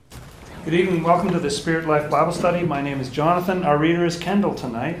Good evening. Welcome to the Spirit Life Bible Study. My name is Jonathan. Our reader is Kendall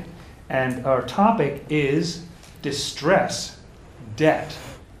tonight. And our topic is distress, debt,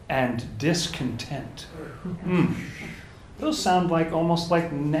 and discontent. Those sound almost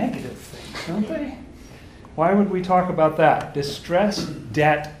like negative things, don't they? Why would we talk about that? Distress,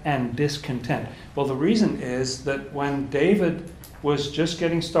 debt, and discontent. Well, the reason is that when David was just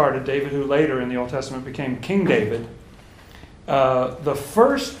getting started, David who later in the Old Testament became King David, the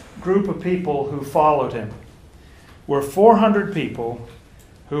first group of people who followed him were 400 people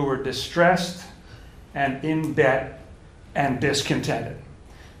who were distressed and in debt and discontented.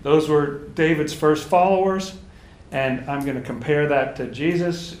 Those were David's first followers, and I'm going to compare that to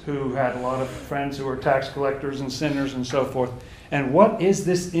Jesus, who had a lot of friends who were tax collectors and sinners and so forth. And what is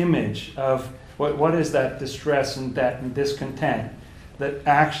this image of, what is that distress and debt and discontent that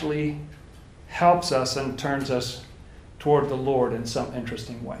actually helps us and turns us toward the Lord in some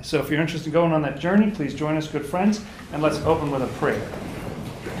interesting way? So if you're interested in going on that journey, please join us, good friends, and let's open with a prayer.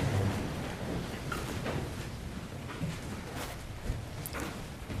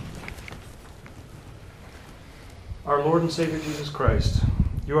 Our Lord and Savior Jesus Christ,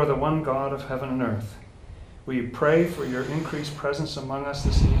 you are the one God of heaven and earth. We pray for your increased presence among us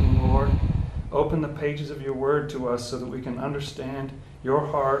this evening, Lord. Open the pages of your word to us so that we can understand your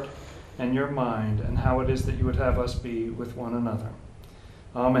heart and your mind and how it is that you would have us be with one another.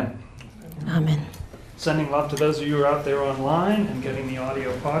 Amen. Amen. Sending love to those of you who are out there online and getting the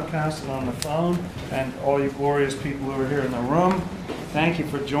audio podcast and on the phone, and all you glorious people who are here in the room. Thank you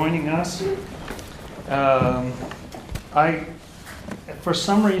for joining us. For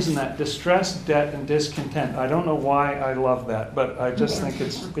some reason, that distress, debt, and discontent, I don't know why I love that, but I just think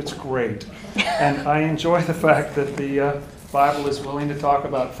it's great. And I enjoy the fact that the Bible is willing to talk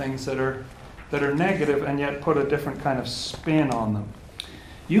about things that are negative and yet put a different kind of spin on them.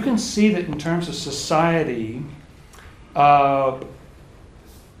 You can see that in terms of society,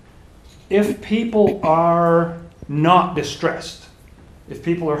 if people are not distressed, if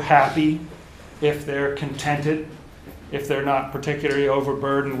people are happy, if they're contented, if they're not particularly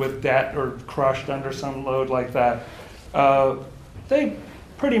overburdened with debt or crushed under some load like that, they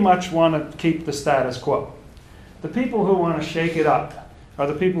pretty much want to keep the status quo. The people who want to shake it up are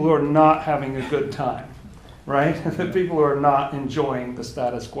the people who are not having a good time, right? The people who are not enjoying the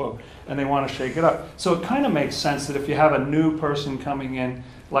status quo, and they want to shake it up. So it kind of makes sense that if you have a new person coming in,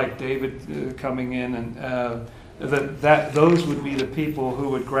 like David coming in, and that those would be the people who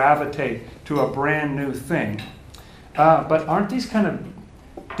would gravitate to a brand new thing. But aren't these kind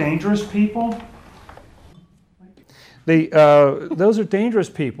of dangerous people? Those are dangerous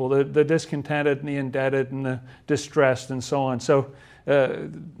people, the discontented and the indebted and the distressed and so on. So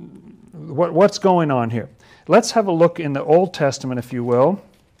what's going on here? Let's have a look in the Old Testament, if you will,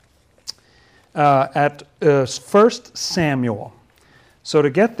 at 1 Samuel. So to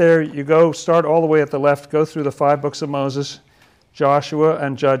get there, you start all the way at the left, go through the 5 books of Moses, Joshua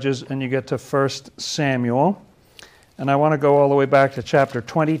and Judges, and you get to 1 Samuel. And I want to go all the way back to chapter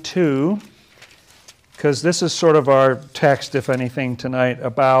 22, because this is sort of our text, if anything, tonight,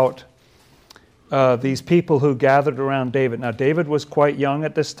 about these people who gathered around David. Now, David was quite young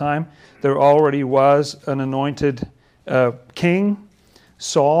at this time. There already was an anointed king,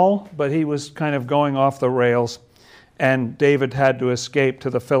 Saul, but he was kind of going off the rails, and David had to escape to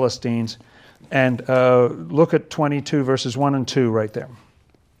the Philistines. And look at 22, verses 1 and 2 right there.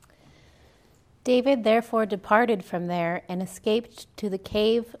 David therefore departed from there and escaped to the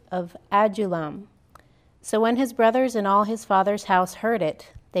cave of Adullam. So when his brothers and all his father's house heard it,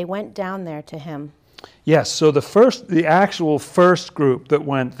 they went down there to him. Yes, so the actual first group that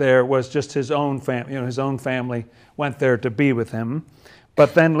went there was just his own family. His own family went there to be with him.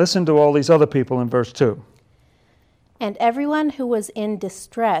 But then listen to all these other people in verse 2. And everyone who was in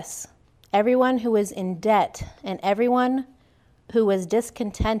distress, everyone who was in debt, and everyone who was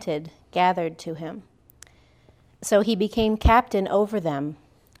discontented gathered to him. So he became captain over them,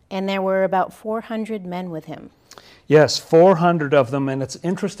 and there were about 400 men with him. Yes, 400 of them, and it's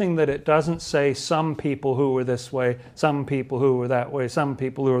interesting that it doesn't say some people who were this way, some people who were that way, some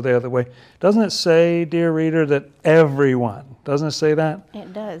people who were the other way. Doesn't it say, dear reader, that everyone, doesn't it say that?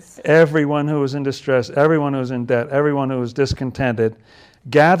 It does. Everyone who was in distress, everyone who was in debt, everyone who was discontented,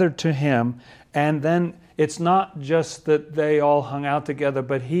 gathered to him, and then it's not just that they all hung out together,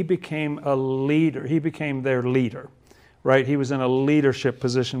 but he became a leader. He became their leader, right? He was in a leadership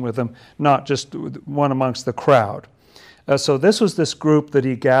position with them, not just one amongst the crowd. So this was this group that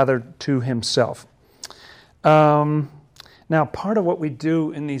he gathered to himself. Now, part of what we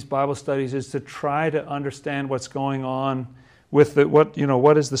do in these Bible studies is to try to understand what's going on with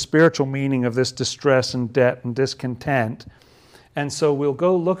what is the spiritual meaning of this distress and debt and discontent. And so we'll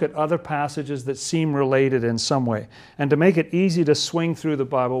go look at other passages that seem related in some way. And to make it easy to swing through the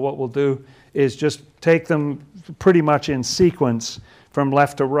Bible, what we'll do is just take them pretty much in sequence from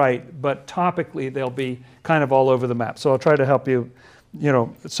left to right, but topically they'll be kind of all over the map. So I'll try to help you,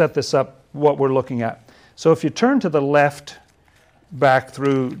 set this up, what we're looking at. So if you turn to the left, back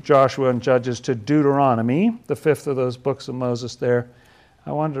through Joshua and Judges to Deuteronomy, the fifth of those books of Moses there,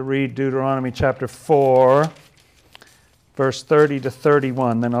 I wanted to read Deuteronomy chapter 4, verse 30 to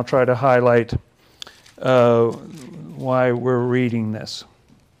 31. Then I'll try to highlight why we're reading this.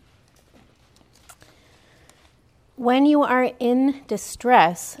 When you are in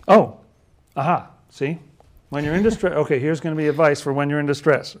distress... See? When you're in distress. Okay, here's going to be advice for when you're in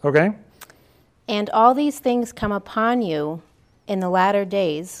distress, okay? And all these things come upon you in the latter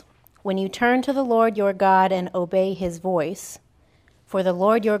days, when you turn to the Lord your God and obey his voice. For the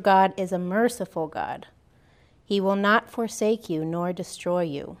Lord your God is a merciful God. He will not forsake you nor destroy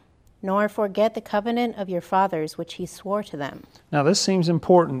you, nor forget the covenant of your fathers which he swore to them. Now this seems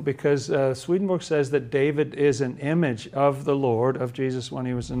important because Swedenborg says that David is an image of the Lord, of Jesus when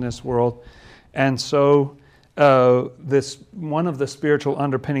he was in this world. And so this one of the spiritual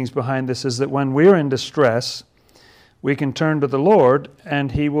underpinnings behind this is that when we're in distress, we can turn to the Lord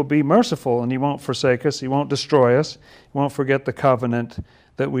and he will be merciful and he won't forsake us, he won't destroy us, he won't forget the covenant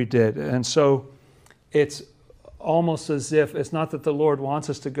that we did. And so it's almost as if, it's not that the Lord wants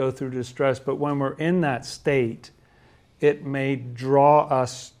us to go through distress, but when we're in that state, it may draw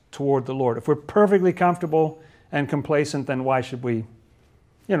us toward the Lord. If we're perfectly comfortable and complacent, then why should we,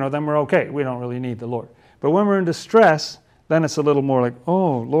 then we're okay. We don't really need the Lord. But when we're in distress, then it's a little more like,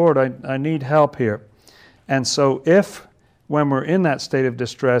 oh, Lord, I need help here. And so if, when we're in that state of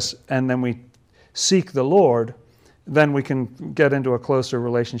distress and then we seek the Lord, then we can get into a closer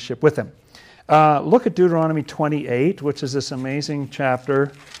relationship with him. Look at Deuteronomy 28, which is this amazing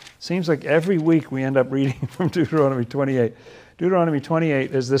chapter. Seems like every week we end up reading from Deuteronomy 28. Deuteronomy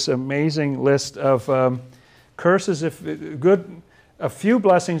 28 is this amazing list of curses if good, a few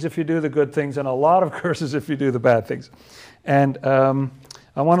blessings if you do the good things, and a lot of curses if you do the bad things. And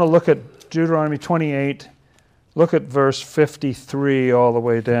I want to look at Deuteronomy 28. Look at verse 53 all the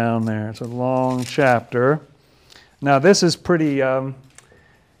way down there. It's a long chapter. Now this is pretty...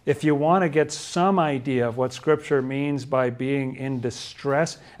 if you want to get some idea of what Scripture means by being in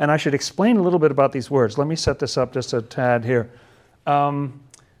distress, and I should explain a little bit about these words. Let me set this up just a tad here.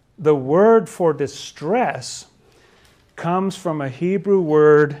 The word for distress comes from a Hebrew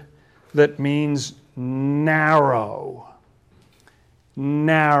word that means narrow.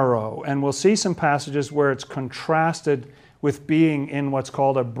 Narrow. And we'll see some passages where it's contrasted with being in what's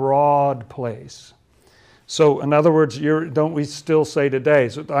called a broad place. So, in other words, don't we still say today,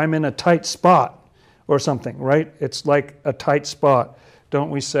 so I'm in a tight spot or something, right? It's like a tight spot. Don't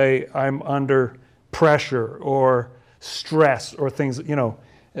we say I'm under pressure or stress or things,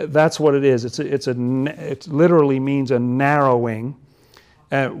 that's what it is. It literally means a narrowing.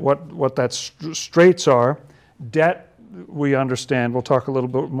 What that straits are. Debt, we understand. We'll talk a little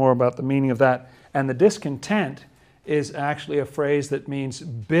bit more about the meaning of that. And the discontent is actually a phrase that means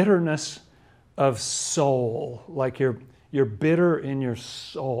bitterness of soul, like you're bitter in your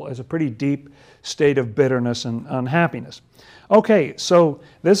soul. It's a pretty deep state of bitterness and unhappiness. Okay, so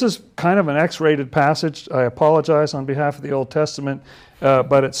this is kind of an X-rated passage. I apologize on behalf of the Old Testament,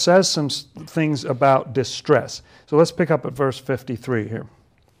 but it says some things about distress. So let's pick up at verse 53 here.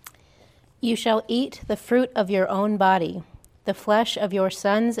 You shall eat the fruit of your own body, the flesh of your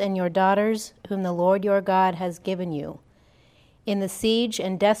sons and your daughters, whom the Lord your God has given you, in the siege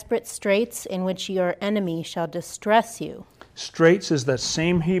and desperate straits in which your enemy shall distress you. Straits is the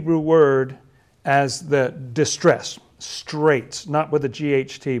same Hebrew word as the distress. Straits, not with a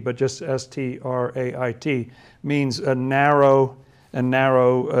G-H-T, but just S-T-R-A-I-T, means a narrow,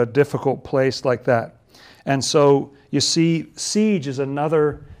 difficult place like that. And so you see, siege is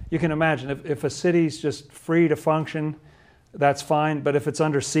another, you can imagine, if a city's just free to function, that's fine, but if it's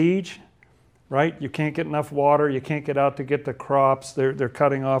under siege, right? You can't get enough water. You can't get out to get the crops. They're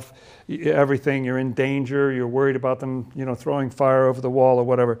cutting off everything. You're in danger. You're worried about them, throwing fire over the wall or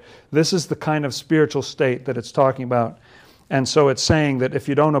whatever. This is the kind of spiritual state that it's talking about. And so it's saying that if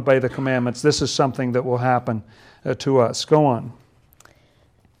you don't obey the commandments, this is something that will happen to us. Go on.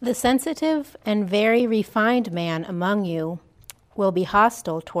 The sensitive and very refined man among you will be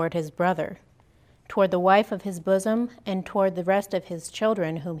hostile toward his brother, toward the wife of his bosom, and toward the rest of his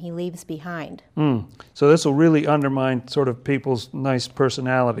children whom he leaves behind. So this will really undermine sort of people's nice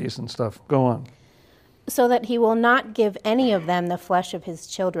personalities and stuff. Go on. so that he will not give any of them the flesh of his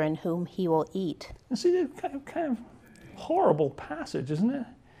children whom he will eat. You see, it's kind of horrible passage, isn't it?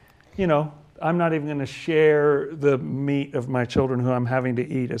 You know, I'm not even going to share the meat of my children who I'm having to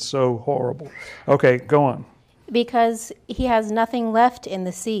eat. It's so horrible. Okay, go on. Because he has nothing left in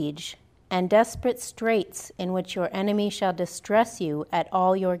the siege, and desperate straits in which your enemy shall distress you at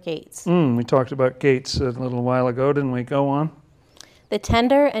all your gates. We talked about gates a little while ago, didn't we? Go on. The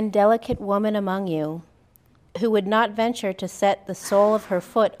tender and delicate woman among you, who would not venture to set the sole of her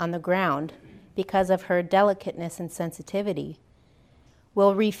foot on the ground because of her delicateness and sensitivity,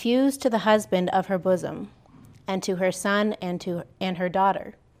 will refuse to the husband of her bosom, and to her son and her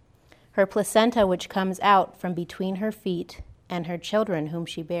daughter, her placenta which comes out from between her feet, and her children whom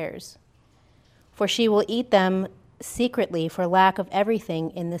she bears. For she will eat them secretly for lack of everything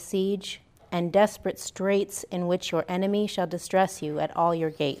in the siege and desperate straits in which your enemy shall distress you at all your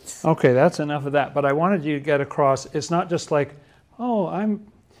gates. Okay, that's enough of that. But I wanted you to get across, it's not just like, oh, I'm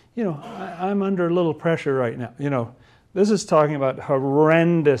under a little pressure right now. You know, this is talking about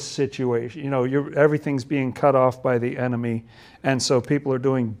horrendous situation. You know, everything's being cut off by the enemy. And so people are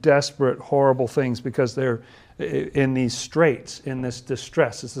doing desperate, horrible things because they're in these straits, in this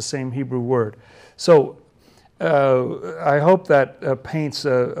distress. It's the same Hebrew word. So I hope that paints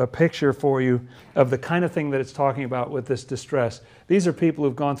a picture for you of the kind of thing that it's talking about with this distress. These are people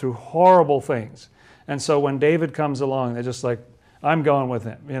who've gone through horrible things. And so when David comes along, they're just like, I'm going with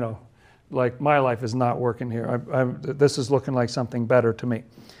him. You know, like my life is not working here. This is looking like something better to me.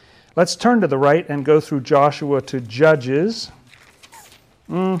 Let's turn to the right and go through Joshua to Judges.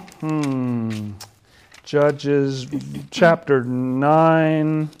 Judges chapter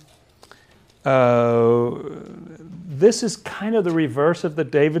 9. This is kind of the reverse of the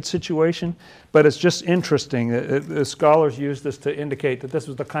David situation, but it's just interesting. The scholars use this to indicate that this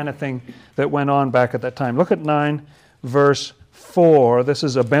was the kind of thing that went on back at that time. Look at 9, verse 4. This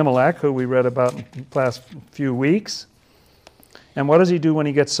is Abimelech, who we read about in the last few weeks. And what does he do when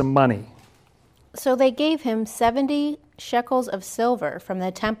he gets some money? So they gave him 70 shekels of silver from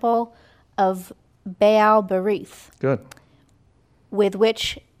the temple of Baal-berith. Good. With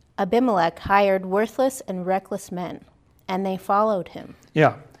which Abimelech hired worthless and reckless men, and they followed him.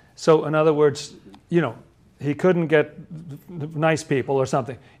 Yeah. So in other words, you know, he couldn't get nice people or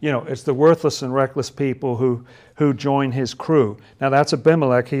something. You know, it's the worthless and reckless people who join his crew. Now that's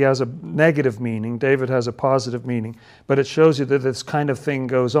Abimelech. He has a negative meaning. David has a positive meaning. But it shows you that this kind of thing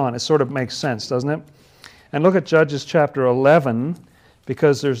goes on. It sort of makes sense, doesn't it? And look at Judges chapter 11,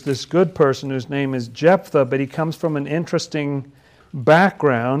 because there's this good person whose name is Jephthah, but he comes from an interesting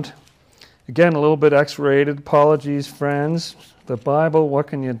background. Again, a little bit X-rated. Apologies, friends. The Bible, what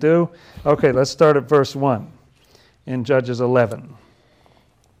can you do? Okay, let's start at verse 1 in Judges 11.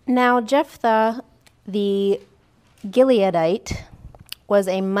 Now Jephthah the Gileadite was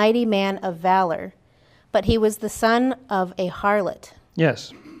a mighty man of valor, but he was the son of a harlot.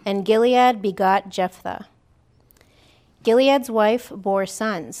 Yes. And Gilead begot Jephthah. Gilead's wife bore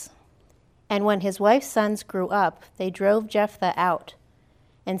sons, and when his wife's sons grew up, they drove Jephthah out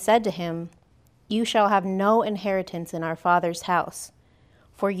and said to him, You shall have no inheritance in our father's house,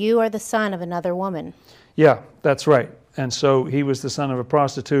 for you are the son of another woman. Yeah, that's right. And so he was the son of a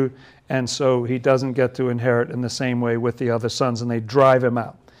prostitute, and so he doesn't get to inherit in the same way with the other sons, and they drive him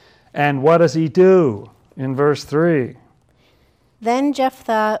out. And what does he do in verse 3? Then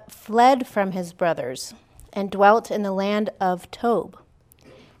Jephthah fled from his brothers and dwelt in the land of Tob,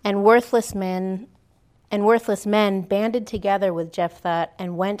 and worthless men banded together with Jephthah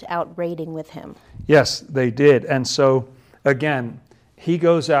and went out raiding with him. Yes, they did. And so, again, he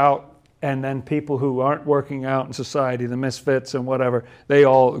goes out, and then people who aren't working out in society, the misfits and whatever, they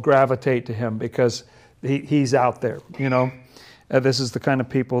all gravitate to him because he's out there, you know. This is the kind of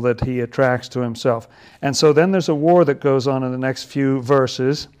people that he attracts to himself. And so then there's a war that goes on in the next few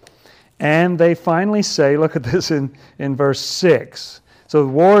verses, and they finally say, look at this in verse 6. So the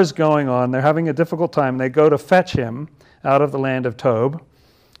war is going on. They're having a difficult time. They go to fetch him out of the land of Tob.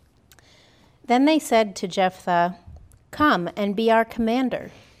 Then they said to Jephthah, Come and be our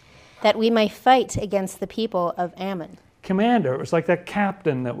commander, that we may fight against the people of Ammon. Commander, it was like that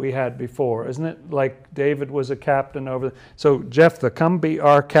captain that we had before, isn't it? Like David was a captain over. So Jephthah, come be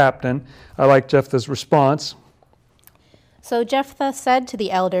our captain. I like Jephthah's response. So Jephthah said to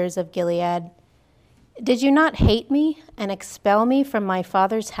the elders of Gilead, Did you not hate me and expel me from my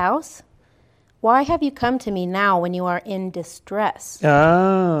father's house? Why have you come to me now when you are in distress?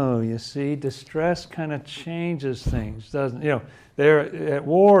 Oh, you see, distress kind of changes things, doesn't it? You know, they're at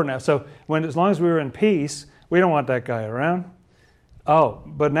war now. So as long as we were in peace, we don't want that guy around. Oh,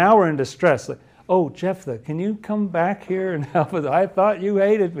 but now we're in distress. Like, oh, Jephthah, can you come back here and help us? I thought you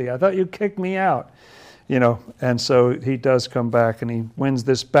hated me. I thought you kicked me out. And so he does come back and he wins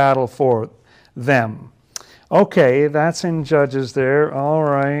this battle for them. Okay, that's in Judges there. All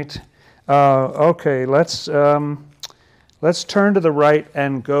right. Okay, let's turn to the right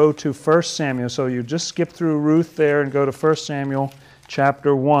and go to 1 Samuel. So you just skip through Ruth there and go to 1 Samuel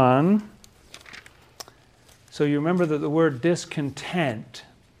chapter 1. So you remember that the word discontent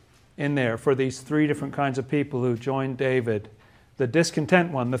in there for these three different kinds of people who joined David. The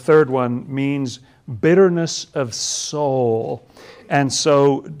discontent one, the third one, means bitterness of soul. And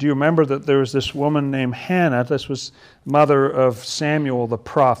so do you remember that there was this woman named Hannah? This was mother of Samuel the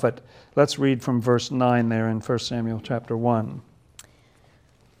prophet. Let's read from verse 9 there in 1 Samuel chapter 1.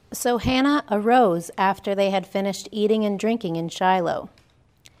 So Hannah arose after they had finished eating and drinking in Shiloh.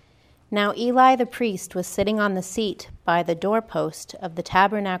 Now Eli the priest was sitting on the seat by the doorpost of the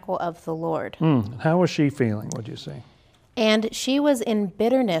tabernacle of the Lord. How was she feeling, would you say? And she was in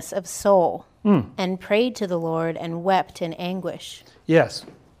bitterness of soul, and prayed to the Lord and wept in anguish. Yes,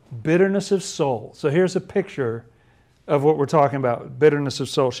 bitterness of soul. So here's a picture of what we're talking about, bitterness of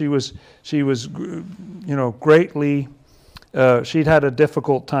soul. She was greatly, she'd had a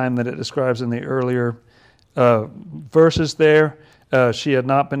difficult time that it describes in the earlier verses there. She had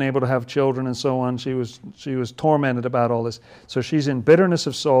not been able to have children and so on. She was tormented about all this. So she's in bitterness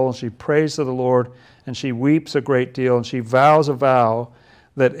of soul, and she prays to the Lord, and she weeps a great deal, and she vows a vow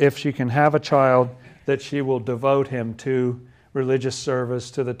that if she can have a child, that she will devote him to religious service,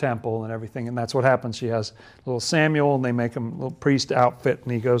 to the temple and everything. And that's what happens. She has little Samuel, and they make him a little priest outfit,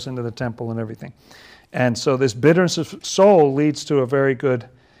 and he goes into the temple and everything. And so this bitterness of soul leads to a very good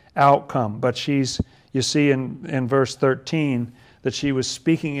outcome. But you see in verse 13, that she was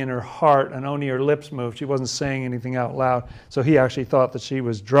speaking in her heart and only her lips moved. She wasn't saying anything out loud. So he actually thought that she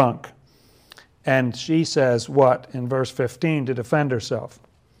was drunk. And she says what in verse 15 to defend herself?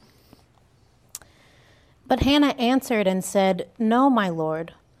 But Hannah answered and said, No, my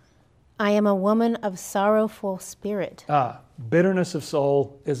Lord, I am a woman of sorrowful spirit. Bitterness of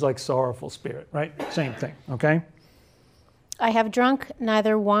soul is like sorrowful spirit, right? Same thing, okay? I have drunk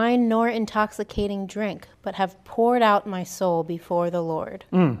neither wine nor intoxicating drink, but have poured out my soul before the Lord.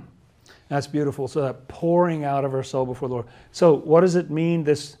 That's beautiful. So that pouring out of her soul before the Lord. So what does it mean,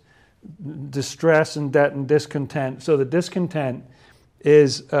 this distress and debt and discontent? So the discontent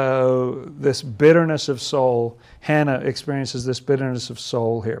is this bitterness of soul. Hannah experiences this bitterness of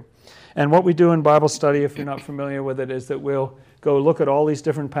soul here. And what we do in Bible study, if you're not familiar with it, is that we'll go look at all these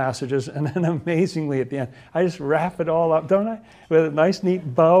different passages, and then amazingly at the end, I just wrap it all up, don't I? With a nice,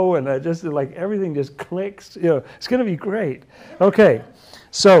 neat bow, and I just like everything just clicks. It's going to be great. Okay,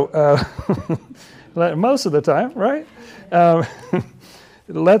 so most of the time, right?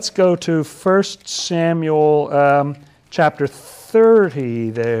 Let's go to 1 Samuel chapter 30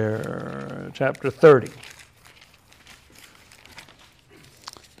 there. Chapter 30.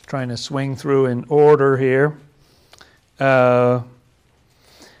 Trying to swing through in order here. Now,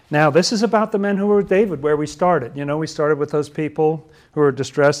 this is about the men who were with David, where we started. We started with those people who were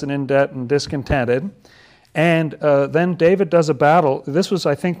distressed and in debt and discontented. And then David does a battle. This was,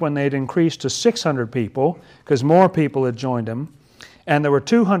 I think, when they'd increased to 600 people, because more people had joined him. And there were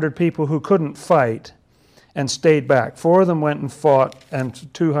 200 people who couldn't fight and stayed back. 4 of them went and fought,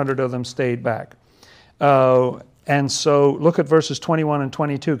 and 200 of them stayed back. And so look at verses 21 and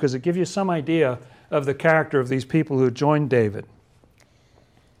 22, because it gives you some idea of the character of these people who joined David.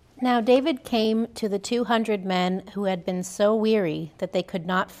 Now David came to the 200 men who had been so weary that they could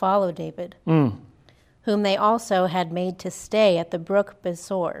not follow David, whom they also had made to stay at the brook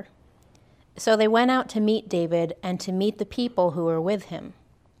Besor. So they went out to meet David and to meet the people who were with him.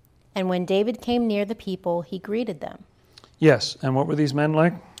 And when David came near the people, he greeted them. Yes, and what were these men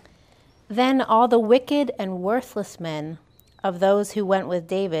like? Then all the wicked and worthless men of those who went with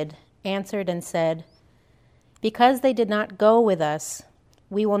David answered and said, Because they did not go with us,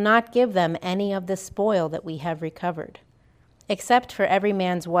 we will not give them any of the spoil that we have recovered, except for every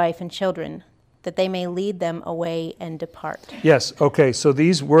man's wife and children, that they may lead them away and depart. Yes, okay, so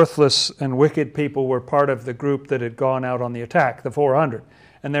these worthless and wicked people were part of the group that had gone out on the attack, the 400.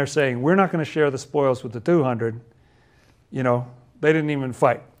 And they're saying, we're not going to share the spoils with the 200. They didn't even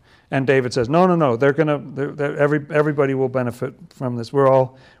fight. And David says, no, everybody will benefit from this. We're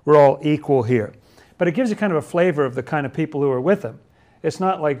all equal here. But it gives you kind of a flavor of the kind of people who are with him. It's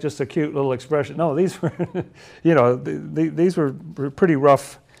not like just a cute little expression. No, these were, these were pretty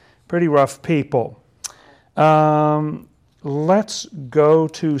rough people. Let's go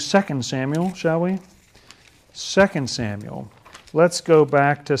to 2 Samuel, shall we? 2 Samuel. Let's go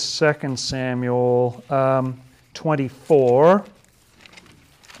back to 2 Samuel 24.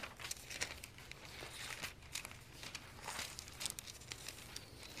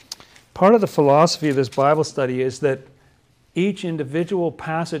 Part of the philosophy of this Bible study is that each individual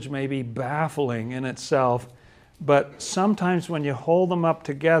passage may be baffling in itself, but sometimes when you hold them up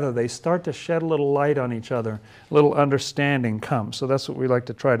together, they start to shed a little light on each other, a little understanding comes. So that's what we like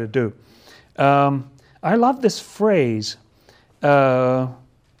to try to do. I love this phrase.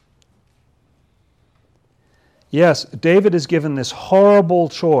 Yes, David is given this horrible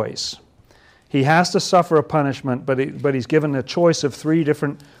choice. He has to suffer a punishment, but he's given a choice of 3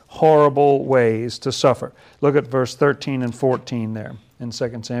 different horrible ways to suffer. Look at verse 13 and 14 there in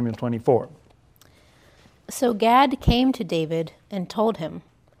 2 Samuel 24. So Gad came to David and told him,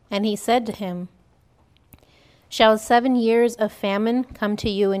 and he said to him, "Shall 7 years of famine come to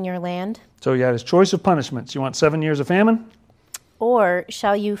you in your land? So he had his choice of punishments. You want 7 years of famine? Or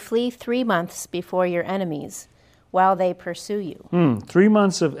shall you flee 3 months before your enemies, while they pursue you?" 3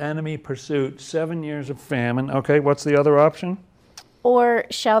 months of enemy pursuit, 7 years of famine. Okay, what's the other option? Or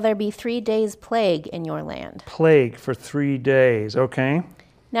shall there be 3 days' plague in your land? Plague for 3 days, okay.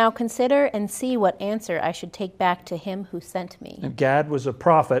 Now consider and see what answer I should take back to him who sent me. And Gad was a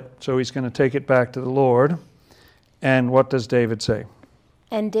prophet, so he's going to take it back to the Lord. And what does David say?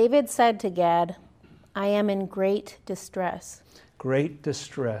 And David said to Gad, "I am in great distress." Great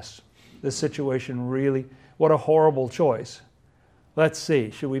distress. This situation really, what a horrible choice. Let's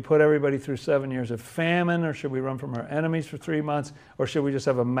see, should we put everybody through 7 years of famine, or should we run from our enemies for 3 months, or should we just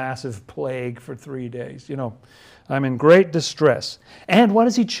have a massive plague for 3 days? You know, I'm in great distress. And what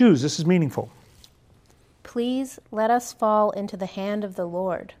does he choose? This is meaningful. "Please let us fall into the hand of the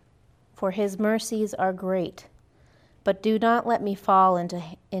Lord, for his mercies are great. But do not let me fall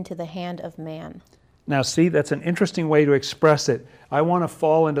into the hand of man." Now see, that's an interesting way to express it. I want to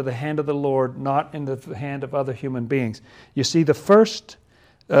fall into the hand of the Lord, not into the hand of other human beings. You see, the first,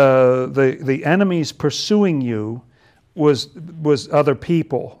 the enemies pursuing you was other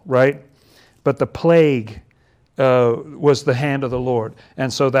people, right? But the plague was the hand of the Lord.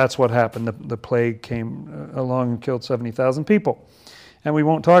 And so that's what happened. The plague came along and killed 70,000 people. And we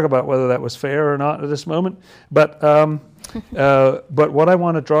won't talk about whether that was fair or not at this moment. But what I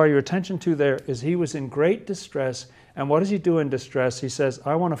want to draw your attention to there is he was in great distress. And what does he do in distress? He says,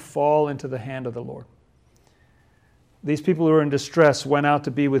 I want to fall into the hand of the Lord. These people who were in distress went out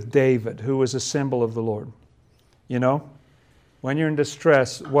to be with David, who was a symbol of the Lord. You know, when you're in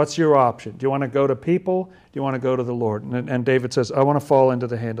distress, what's your option? Do you want to go to people? Do you want to go to the Lord? And David says, I want to fall into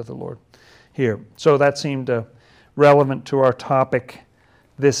the hand of the Lord here. So that seemed relevant to our topic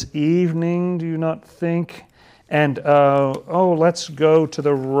this evening, do you not think? And, let's go to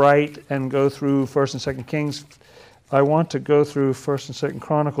the right and go through 1st and 2nd Kings. I want to go through 1st and 2nd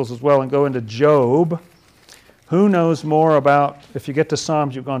Chronicles as well and go into Job. Who knows more about, if you get to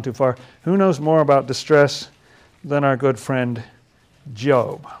Psalms, you've gone too far. Who knows more about distress than our good friend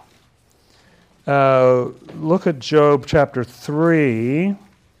Job? Look at Job chapter 3.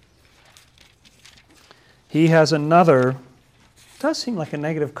 He has another, does seem like a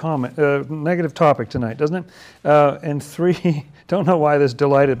negative topic tonight, doesn't it? And 3, don't know why this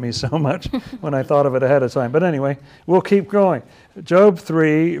delighted me so much when I thought of it ahead of time. But anyway, we'll keep going. Job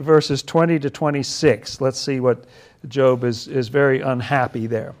 3, verses 20 to 26. Let's see what Job is very unhappy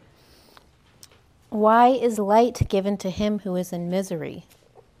there. "Why is light given to him who is in misery,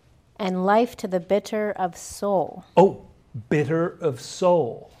 and life to the bitter of soul?" Oh, bitter of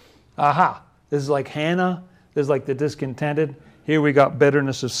soul. Aha. This is like Hannah. This is like the discontented. Here we got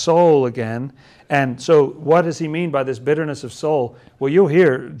bitterness of soul again. And so what does he mean by this bitterness of soul? Well, you'll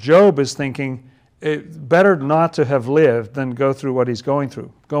hear Job is thinking, it's better not to have lived than go through what he's going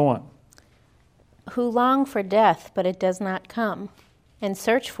through. Go on. "Who long for death, but it does not come, and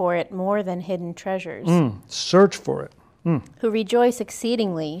search for it more than hidden treasures." Search for it. "Who rejoice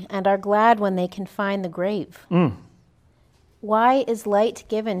exceedingly, and are glad when they can find the grave." "Why is light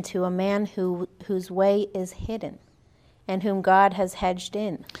given to a man whose way is hidden, and whom God has hedged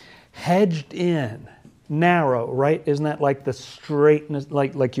in?" Hedged in, narrow, right? Isn't that like the straightness,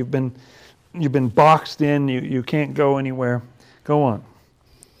 like you've been boxed in, you can't go anywhere? Go on.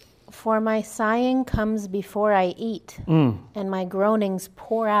 "For my sighing comes before I eat, and my groanings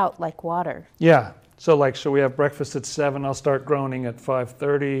pour out like water." Yeah, so we have breakfast at 7, I'll start groaning at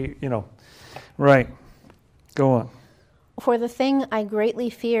 5:30, right. Go on. "For the thing I greatly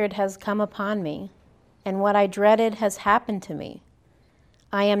feared has come upon me, and what I dreaded has happened to me.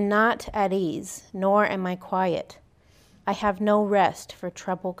 I am not at ease, nor am I quiet. I have no rest, for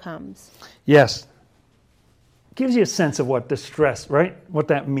trouble comes." Yes. gives you a sense of what distress, right? What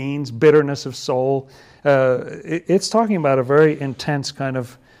that means, bitterness of soul. It's talking about a very intense kind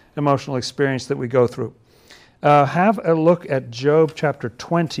of emotional experience that we go through. Have a look at Job chapter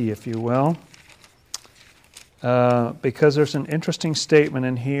 20, if you will, because there's an interesting statement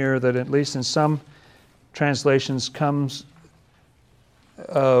in here that, at least in some translations, comes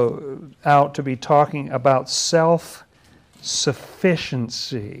out to be talking about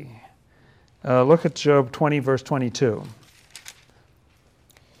self-sufficiency. Look at Job 20, verse 22.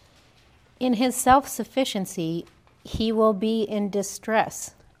 In his self-sufficiency, he will be in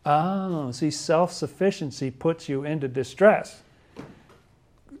distress. Oh, see, self-sufficiency puts you into distress.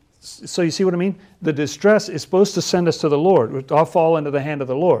 So you see what I mean? The distress is supposed to send us to the Lord. We'll all fall into the hand of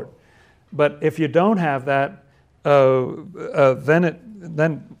the Lord. But if you don't have that, then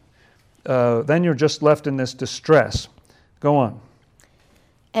you're just left in this distress. Go on.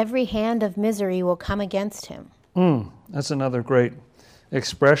 Every hand of misery will come against him. That's another great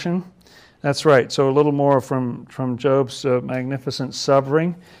expression. That's right. So a little more from Job's magnificent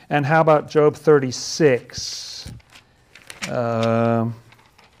suffering. And how about Job 36?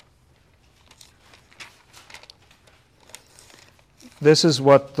 This is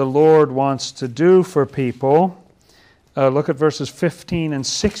what the Lord wants to do for people. Look at verses 15 and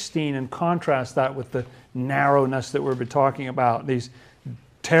 16 and contrast that with the narrowness that we've been talking about, these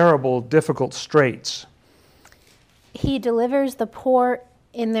terrible, difficult straits. He delivers the poor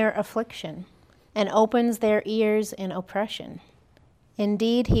in their affliction and opens their ears in oppression.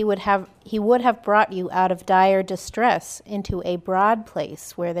 Indeed, he would have brought you out of dire distress into a broad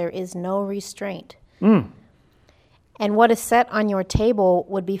place where there is no restraint. And what is set on your table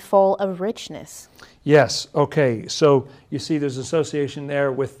would be full of richness. Yes, okay. So you see there's association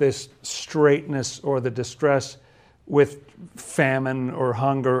there with this straitness or the distress with famine or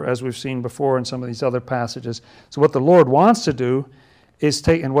hunger, as we've seen before in some of these other passages. So what the Lord wants to do is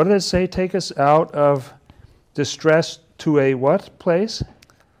take, and what did it say? Take us out of distress to a what place?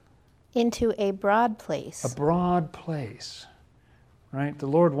 Into a broad place. A broad place, right? The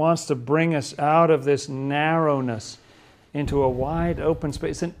Lord wants to bring us out of this narrowness into a wide open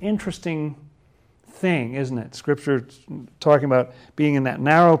space. It's an interesting thing, isn't it? Scripture talking about being in that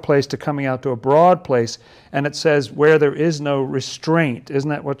narrow place to coming out to a broad place, and it says where there is no restraint. Isn't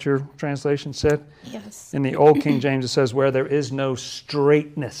that what your translation said? Yes. In the Old King James it says where there is no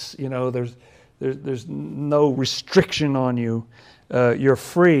straitness. You know, there's no restriction on you. You're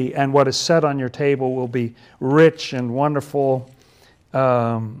free, and what is set on your table will be rich and wonderful.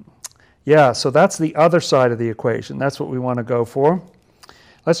 So that's the other side of the equation. That's what we want to go for.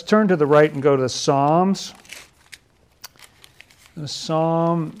 Let's turn to the right and go to the Psalms.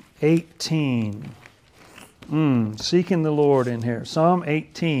 Psalm 18. Seeking the Lord in here. Psalm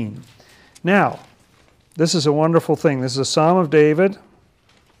 18. Now, this is a wonderful thing. This is a Psalm of David.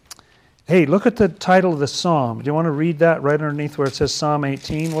 Hey, look at the title of the Psalm. Do you want to read that right underneath where it says Psalm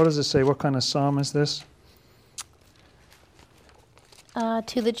 18? What does it say? What kind of psalm is this?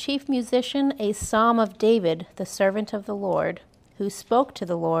 To the chief musician, a psalm of David, the servant of the Lord, who spoke to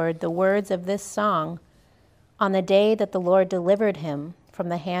the Lord the words of this song on the day that the Lord delivered him from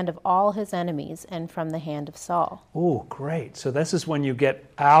the hand of all his enemies and from the hand of Saul. Oh, great. So this is when you get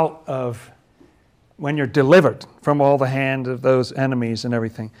out of, when you're delivered from all the hand of those enemies and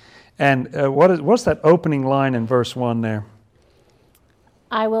everything. And what's that opening line in verse 1 there?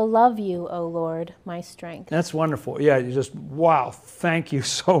 I will love you, O Lord, my strength. That's wonderful. Yeah, you just, wow, thank you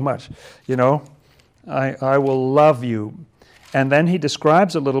so much. You know, I will love you. And then he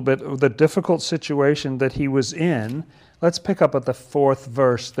describes a little bit of the difficult situation that he was in. Let's pick up at the 4th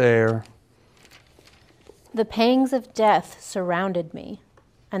verse there. The pangs of death surrounded me,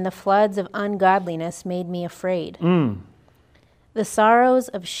 and the floods of ungodliness made me afraid. The sorrows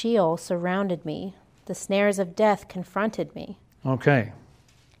of Sheol surrounded me. The snares of death confronted me. Okay.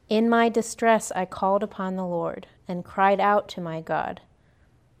 In my distress I called upon the Lord and cried out to my God.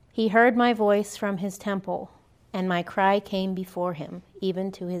 He heard my voice from his temple, and my cry came before him,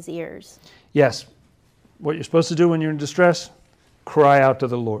 even to his ears. Yes. What you're supposed to do when you're in distress, cry out to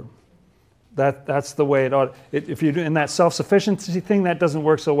the Lord. That's the way it ought. If you're in that self-sufficiency thing, that doesn't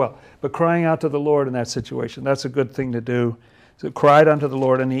work so well. But crying out to the Lord in that situation, that's a good thing to do. So cried unto the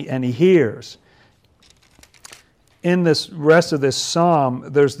Lord, and he hears. In this rest of this psalm,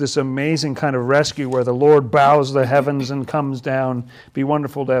 there's this amazing kind of rescue where the Lord bows the heavens and comes down. It'd be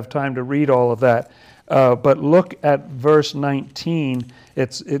wonderful to have time to read all of that. But look at verse 19.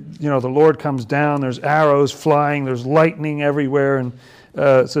 The Lord comes down. There's arrows flying. There's lightning everywhere, and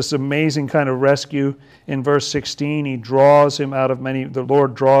It's this amazing kind of rescue. In verse 16, the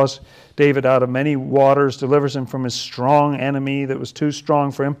Lord draws David out of many waters, delivers him from his strong enemy that was too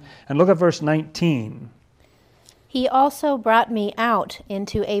strong for him. And look at verse 19. He also brought me out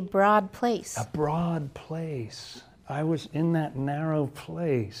into a broad place. A broad place. I was in that narrow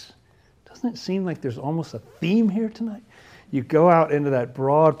place. Doesn't it seem like there's almost a theme here tonight? You go out into that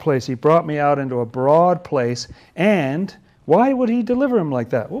broad place. He brought me out into a broad place. And why would he deliver him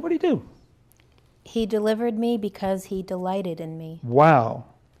like that? What would he do? He delivered me because he delighted in me. Wow.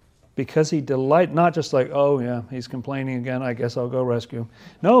 Because he not just like, oh yeah, he's complaining again, I guess I'll go rescue him.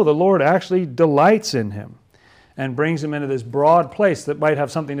 No, the Lord actually delights in him and brings him into this broad place that might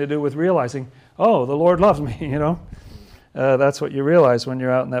have something to do with realizing, oh, the Lord loves me, you know. That's what you realize when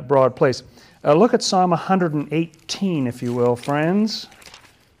you're out in that broad place. Look at Psalm 118, if you will, friends.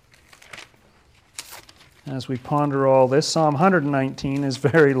 As we ponder all this, Psalm 119 is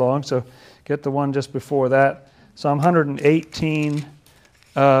very long, so get the one just before that. Psalm 118,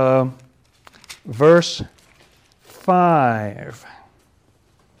 verse 5.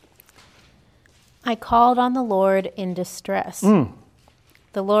 I called on the Lord in distress.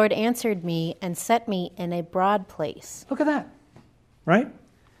 The Lord answered me and set me in a broad place. Look at that, right?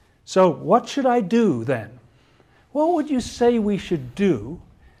 So what should I do then? What would you say we should do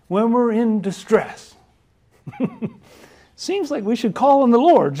when we're in distress? Seems like we should call on the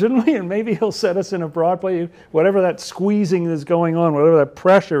Lord, shouldn't we? And maybe he'll set us in a broad place, whatever that squeezing is going on, whatever that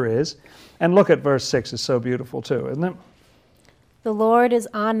pressure is. And look at verse 6, it's so beautiful too, isn't it? The Lord is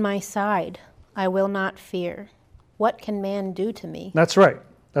on my side. I will not fear. What can man do to me? That's right.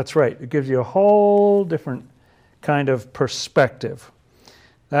 That's right. It gives you a whole different kind of perspective.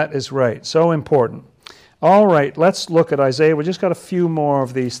 That is right. So important. All right, let's look at Isaiah. We just got a few more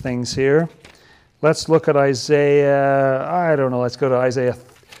of these things here. Let's look at Isaiah. I don't know. Let's go to Isaiah.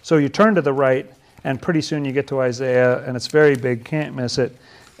 So you turn to the right, and pretty soon you get to Isaiah, and it's very big. Can't miss it.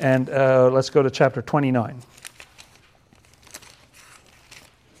 And let's go to chapter 29.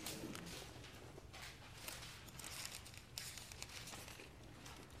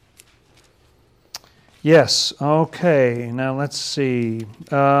 Yes, okay, now let's see.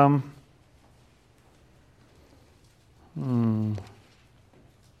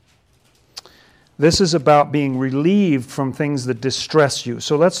 This is about being relieved from things that distress you.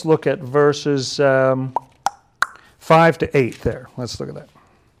 So let's look at verses 5 to 8 there. Let's look at that.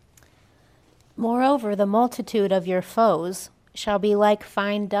 Moreover, the multitude of your foes shall be like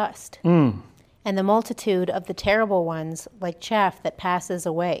fine dust, and the multitude of the terrible ones like chaff that passes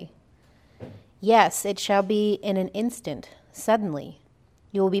away. Yes, it shall be in an instant, suddenly.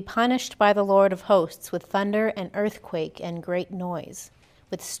 You will be punished by the Lord of hosts with thunder and earthquake and great noise,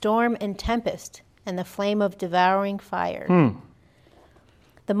 with storm and tempest and the flame of devouring fire.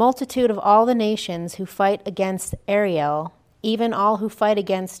 The multitude of all the nations who fight against Ariel, even all who fight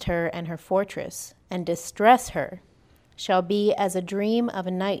against her and her fortress, and distress her, shall be as a dream of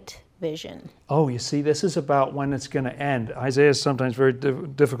a night vision. Oh, you see, this is about when it's going to end. Isaiah is sometimes very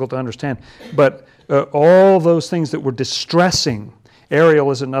difficult to understand. But all those things that were distressing, Ariel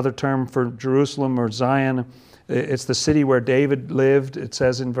is another term for Jerusalem or Zion. It's the city where David lived, it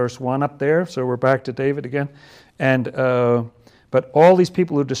says in verse 1 up there. So we're back to David again. And but all these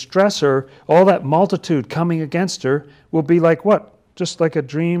people who distress her, all that multitude coming against her, will be like what? Just like a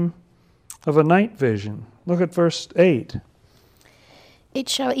dream of a night vision. Look at verse 8. It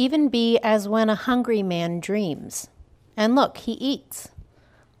shall even be as when a hungry man dreams, and look, he eats,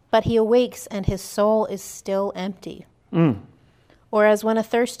 but he awakes and his soul is still empty. Or as when a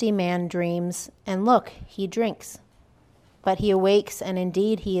thirsty man dreams, and look, he drinks, but he awakes and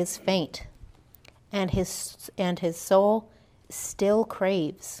indeed he is faint, and his soul still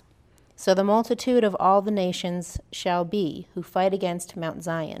craves. So the multitude of all the nations shall be who fight against Mount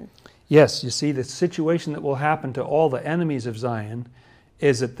Zion. Yes, you see, the situation that will happen to all the enemies of Zion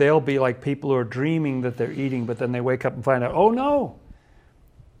is that they'll be like people who are dreaming that they're eating, but then they wake up and find out, oh no,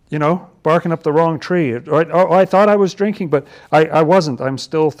 you know, barking up the wrong tree. Or, oh, I thought I was drinking, but I wasn't. I'm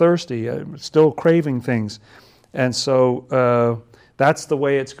still thirsty. I'm still craving things. And so that's the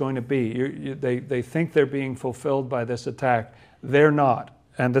way it's going to be. They think they're being fulfilled by this attack. They're not.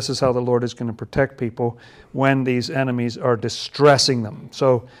 And this is how the Lord is going to protect people when these enemies are distressing them.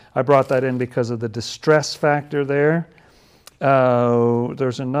 So I brought that in because of the distress factor there.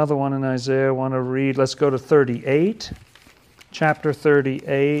 There's another one in Isaiah I want to read. Let's go to 38. Chapter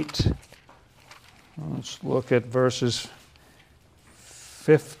 38. Let's look at verses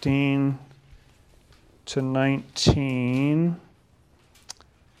 15 to 19.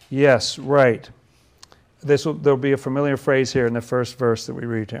 Yes, right. there'll be a familiar phrase here in the first verse that we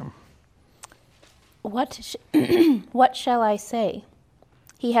read here. What shall I say?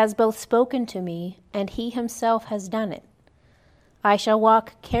 He has both spoken to me, and he himself has done it. I shall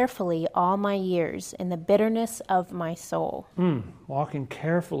walk carefully all my years in the bitterness of my soul. Walking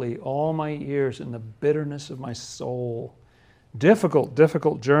carefully all my years in the bitterness of my soul.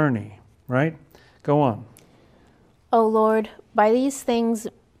 Difficult journey, right? Go on. O Lord, by these things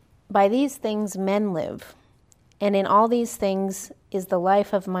men live, and in all these things is the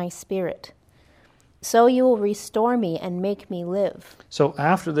life of my spirit. So you will restore me and make me live. So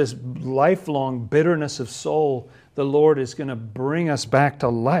after this lifelong bitterness of soul, the Lord is going to bring us back to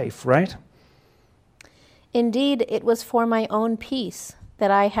life, right? Indeed, it was for my own peace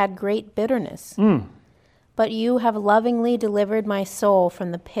that I had great bitterness. But you have lovingly delivered my soul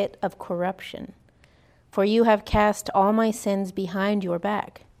from the pit of corruption. For you have cast all my sins behind your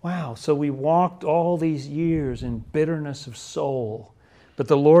back. Wow, so we walked all these years in bitterness of soul, but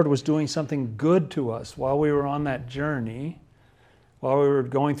the Lord was doing something good to us while we were on that journey, while we were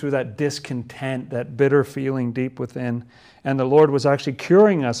going through that discontent, that bitter feeling deep within, and the Lord was actually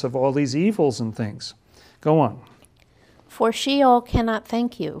curing us of all these evils and things. Go on. For Sheol cannot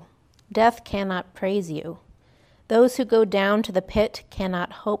thank you. Death cannot praise you. Those who go down to the pit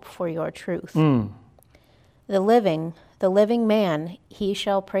cannot hope for your truth. The living man, he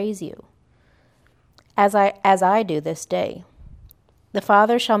shall praise you, as I do this day. The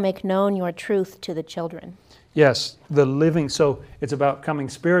Father shall make known your truth to the children. Yes, the living, so it's about coming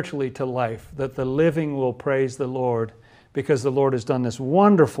spiritually to life, that the living will praise the Lord because the Lord has done this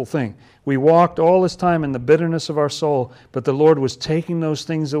wonderful thing. We walked all this time in the bitterness of our soul, but the Lord was taking those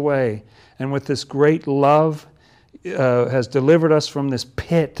things away, and with this great love has delivered us from this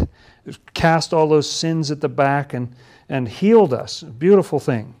pit, cast all those sins at the back, and healed us. Beautiful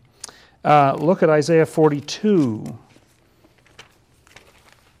thing. Look at Isaiah 42.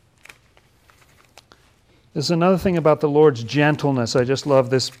 There's another thing about the Lord's gentleness. I just love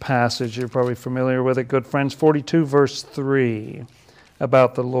this passage. You're probably familiar with it, good friends. 42 verse 3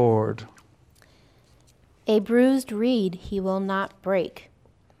 about the Lord. A bruised reed he will not break,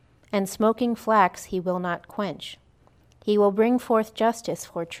 and smoking flax he will not quench. He will bring forth justice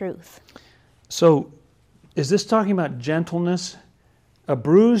for truth. So, is this talking about gentleness? A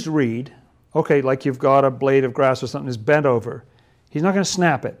bruised reed, okay, like you've got a blade of grass or something is bent over. He's not going to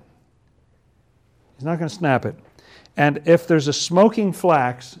snap it. He's not going to snap it. And if there's a smoking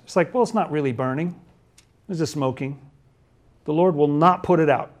flax, it's like, well, it's not really burning. It's just smoking. The Lord will not put it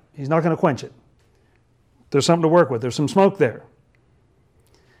out. He's not going to quench it. There's something to work with. There's some smoke there.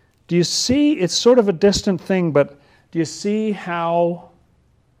 Do you see? It's sort of a distant thing, but do you see how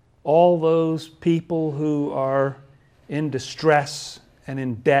all those people who are in distress and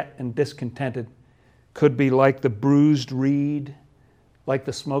in debt and discontented could be like the bruised reed, like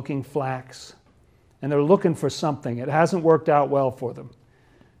the smoking flax? And they're looking for something. It hasn't worked out well for them.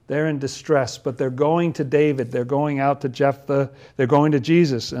 They're in distress, but they're going to David. They're going out to Jephthah. They're going to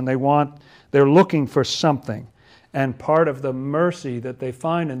Jesus, and they're looking for something. And part of the mercy that they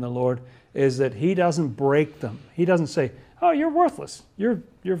find in the Lord is that He doesn't break them. He doesn't say, "Oh, you're worthless. You're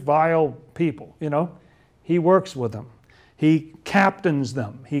vile people." You know, He works with them. He captains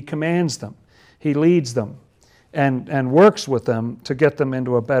them. He commands them. He leads them, and works with them to get them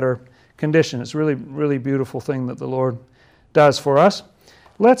into a better condition. It's really, really beautiful thing that the Lord does for us.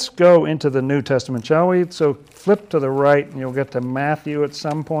 Let's go into the New Testament, shall we? So flip to the right, and you'll get to Matthew at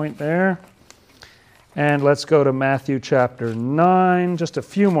some point there. And let's go to Matthew chapter 9. Just a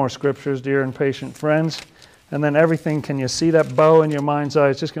few more scriptures, dear and patient friends. And then everything, can you see that bow in your mind's eye?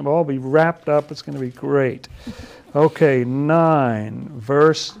 It's just going to all be wrapped up. It's going to be great. Okay, 9,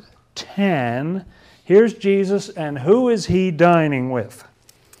 verse 10. Here's Jesus, and who is He dining with?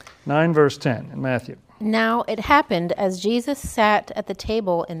 9 verse 10 in Matthew. Now it happened as Jesus sat at the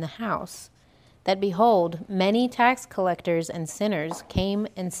table in the house, that behold, many tax collectors and sinners came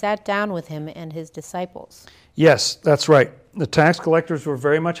and sat down with him and his disciples. Yes, that's right. The tax collectors were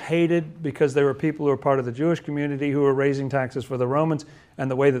very much hated because they were people who were part of the Jewish community who were raising taxes for the Romans,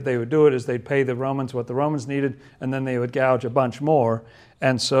 and the way that they would do it is they'd pay the Romans what the Romans needed, and then they would gouge a bunch more.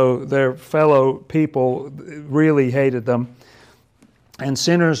 And so their fellow people really hated them. And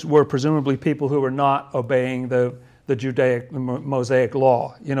sinners were presumably people who were not obeying the Mosaic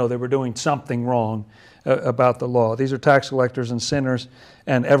law. You know, they were doing something wrong about the law. These are tax collectors and sinners,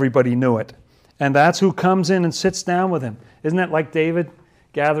 and everybody knew it. And that's who comes in and sits down with him. Isn't that like David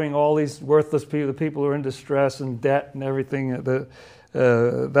gathering all these worthless people, the people who are in distress and debt and everything?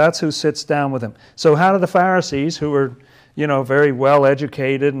 That's who sits down with him. So how do the Pharisees, who were, very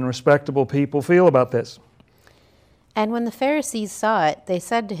well-educated and respectable people, feel about this? And when the Pharisees saw it, they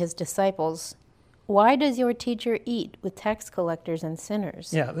said to his disciples, "Why does your teacher eat with tax collectors and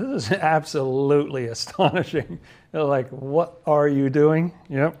sinners?" Yeah, this is absolutely astonishing. They're like, what are you doing?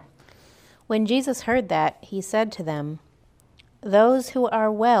 Yep. When Jesus heard that, he said to them, "Those who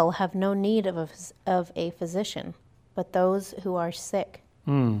are well have no need of a physician, but those who are sick.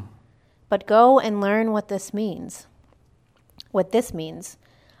 But go and learn what this means. What this means,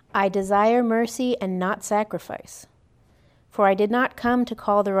 I desire mercy and not sacrifice. For I did not come to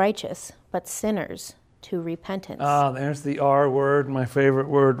call the righteous, but sinners to repentance." Ah, there's the R word, my favorite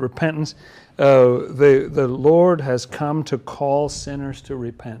word, repentance. The Lord has come to call sinners to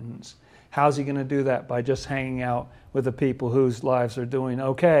repentance. How's he going to do that? By just hanging out with the people whose lives are doing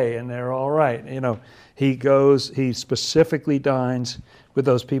okay and they're all right. You know, he specifically dines with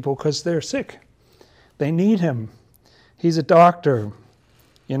those people because they're sick. They need him. He's a doctor,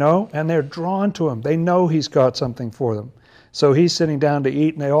 you know, and they're drawn to him. They know he's got something for them. So he's sitting down to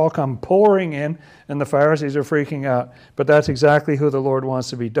eat, and they all come pouring in, and the Pharisees are freaking out. But that's exactly who the Lord wants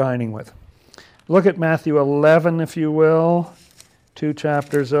to be dining with. Look at Matthew 11, if you will, 2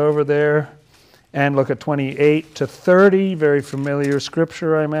 chapters over there. And look at 28 to 30, very familiar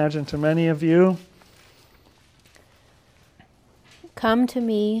scripture, I imagine, to many of you. "Come to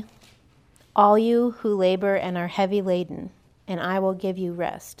me, all you who labor and are heavy laden, and I will give you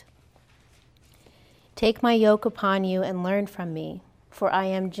rest. Take my yoke upon you and learn from me, for I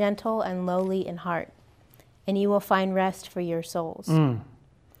am gentle and lowly in heart, and you will find rest for your souls.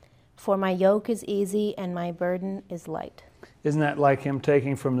 For my yoke is easy and my burden is light." Isn't that like him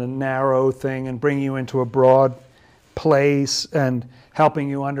taking from the narrow thing and bringing you into a broad place and helping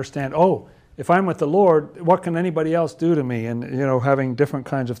you understand, oh, if I'm with the Lord, what can anybody else do to me? And, you know, having different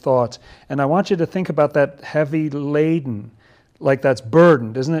kinds of thoughts. And I want you to think about that heavy laden, like that's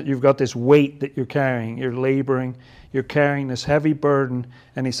burdened, isn't it? You've got this weight that you're carrying. You're laboring. You're carrying this heavy burden.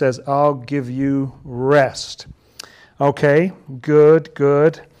 And he says, I'll give you rest. Okay,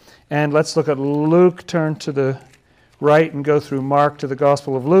 good. And let's look at Luke. Turn to the right and go through Mark to the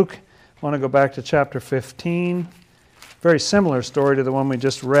Gospel of Luke. I want to go back to chapter 15. Very similar story to the one we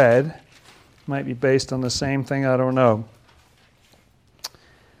just read. Might be based on the same thing, I don't know.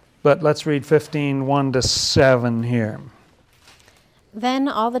 But let's read 15, 1 to 7 here. Then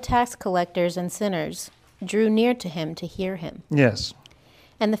all the tax collectors and sinners drew near to him to hear him. Yes.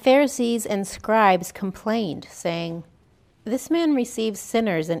 And the Pharisees and scribes complained, saying, "This man receives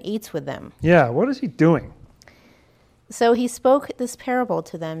sinners and eats with them." Yeah, what is he doing? So he spoke this parable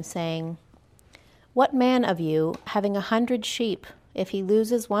to them, saying, "What man of you, having 100 sheep, if he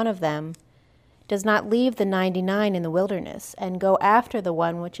loses one of them, does not leave the 99 in the wilderness and go after the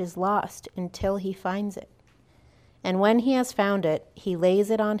one which is lost until he finds it? And when he has found it, he lays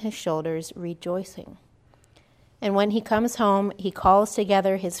it on his shoulders, rejoicing. And when he comes home, he calls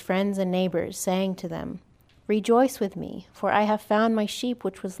together his friends and neighbors, saying to them, 'Rejoice with me, for I have found my sheep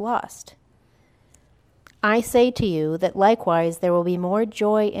which was lost.' I say to you that likewise there will be more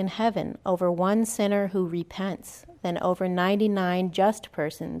joy in heaven over one sinner who repents than over 99 just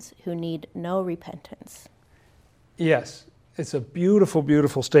persons who need no repentance." Yes, it's a beautiful,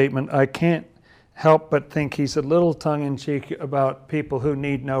 beautiful statement. I can't help but think he's a little tongue-in-cheek about people who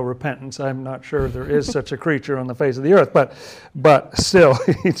need no repentance. I'm not sure there is such a creature on the face of the earth, but still,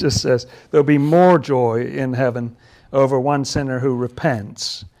 he just says there'll be more joy in heaven over one sinner who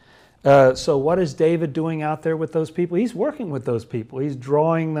repents. So what is David doing out there with those people? He's working with those people. He's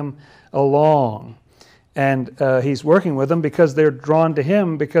drawing them along. And he's working with them because they're drawn to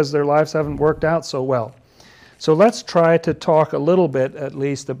him because their lives haven't worked out so well. So let's try to talk a little bit, at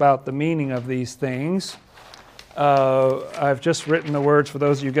least, about the meaning of these things. I've just written the words, for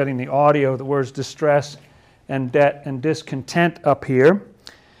those of you getting the audio, the words distress and debt and discontent up here.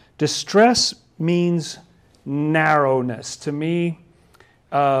 Distress means narrowness. To me,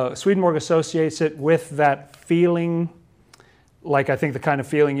 Swedenborg associates it with that feeling, like I think the kind of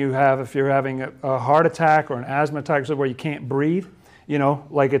feeling you have if you're having a heart attack or an asthma attack, where you can't breathe, you know,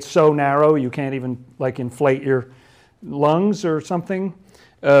 like it's so narrow you can't even like inflate your lungs or something.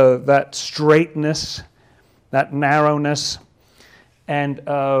 That straightness, that narrowness. And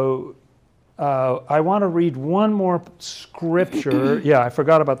I want to read one more scripture. Yeah, I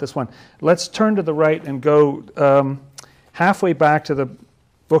forgot about this one. Let's turn to the right and go halfway back to the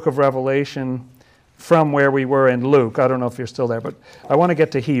book of Revelation from where we were in Luke. I don't know if you're still there, but I want to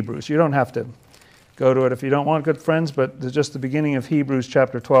get to Hebrews. You don't have to go to it if you don't want, good friends, but just the beginning of Hebrews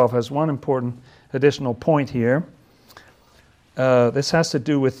chapter 12 has one important additional point here. This has to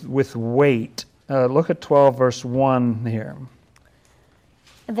do with weight. Look at 12 verse 1 here.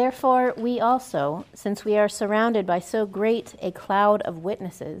 Therefore, we also, since we are surrounded by so great a cloud of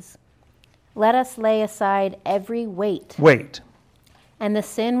witnesses, let us lay aside every weight and the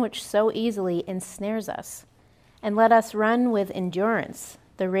sin which so easily ensnares us, and let us run with endurance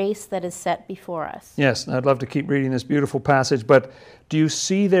the race that is set before us. Yes, I'd love to keep reading this beautiful passage, but do you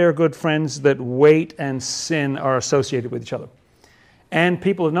see there, good friends, that weight and sin are associated with each other? And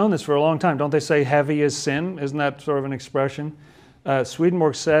people have known this for a long time. Don't they say heavy is sin? Isn't that sort of an expression?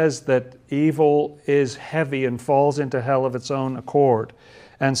 Swedenborg says that evil is heavy and falls into hell of its own accord.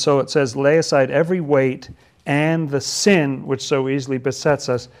 And so it says, lay aside every weight and the sin which so easily besets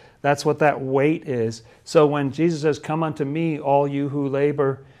us. That's what that weight is. So when Jesus says, come unto me, all you who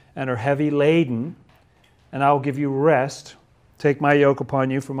labor and are heavy laden, and I will give you rest. Take my yoke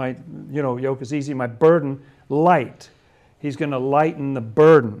upon you, for my yoke is easy, my burden light. He's going to lighten the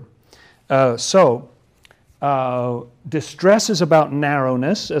burden. Distress is about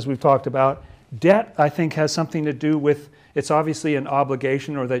narrowness, as we've talked about. Debt, I think, has something to do with, it's obviously an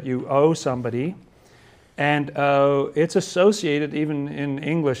obligation or that you owe somebody. And it's associated, even in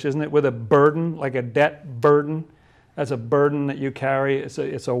English, isn't it, with a burden, like a debt burden. That's a burden that you carry.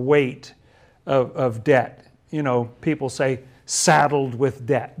 It's a weight of debt. You know, people say saddled with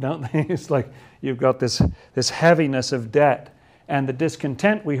debt, don't they? It's like you've got this heaviness of debt. And the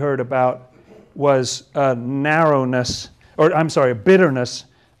discontent we heard about was a bitterness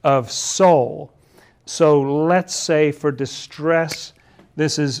of soul. So let's say for distress,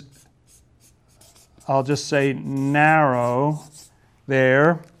 this is, I'll just say narrow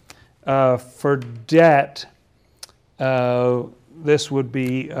there. For debt, this would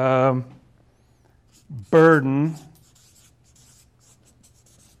be burden.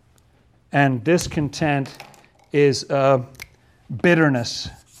 And discontent is bitterness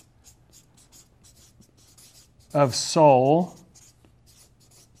of soul.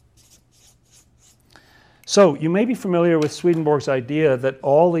 So you may be familiar with Swedenborg's idea that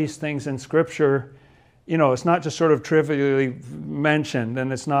all these things in Scripture, it's not just sort of trivially mentioned,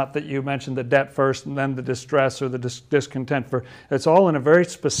 and it's not that you mention the debt first and then the distress or the discontent. It's all in a very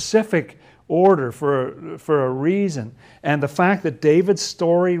specific order for a reason. And the fact that David's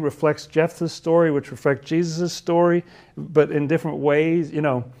story reflects Jephthah's story, which reflects Jesus' story, but in different ways,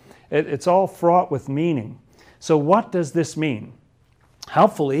 it's all fraught with meaning. So what does this mean?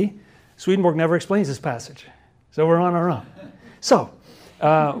 Helpfully, Swedenborg never explains this passage. So we're on our own. So,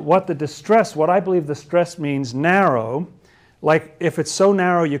 what I believe the stress means, narrow, like if it's so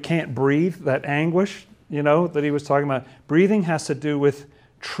narrow you can't breathe, that anguish, that he was talking about. Breathing has to do with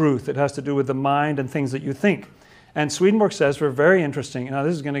truth. It has to do with the mind and things that you think. And Swedenborg says, we're very interesting. Now,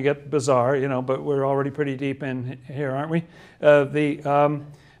 this is going to get bizarre, but we're already pretty deep in here, aren't we?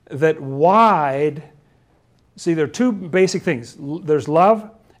 That wide, see, there are two basic things. There's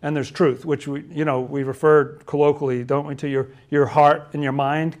love and there's truth, which we refer colloquially, don't we, to your heart and your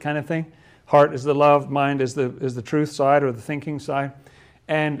mind kind of thing. Heart is the love, mind is the truth side or the thinking side.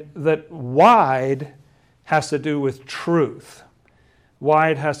 And that wide has to do with truth.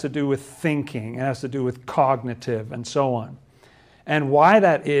 Wide has to do with thinking, it has to do with cognitive and so on. And why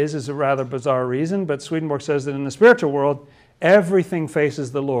that is a rather bizarre reason, but Swedenborg says that in the spiritual world, everything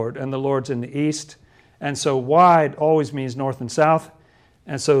faces the Lord, and the Lord's in the east. And so wide always means north and south.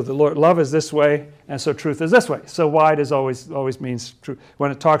 And so the Lord, love is this way, and so truth is this way. So wide is always means truth.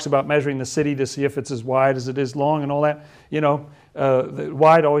 When it talks about measuring the city to see if it's as wide as it is long and all that, the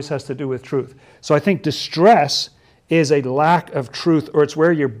wide always has to do with truth. So I think distress is a lack of truth, or it's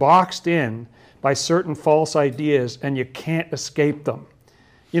where you're boxed in by certain false ideas and you can't escape them.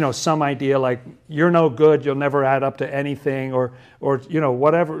 Some idea like you're no good, you'll never add up to anything, or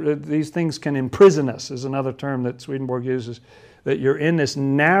whatever. These things can imprison us, is another term that Swedenborg uses. That you're in this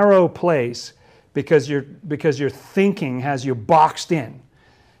narrow place because your thinking has you boxed in.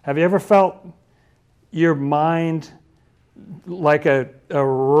 Have you ever felt your mind like a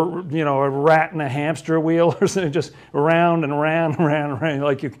rat in a hamster wheel or something, just around and around and around and around,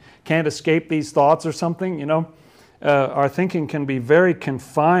 like you can't escape these thoughts or something? Our thinking can be very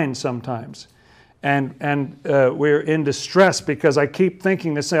confined sometimes. And we're in distress because I keep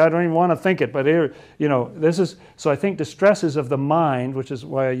thinking this. I don't even want to think it, but here, this is. So I think distress is of the mind, which is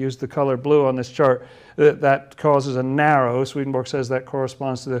why I used the color blue on this chart. That causes a narrow. Swedenborg says that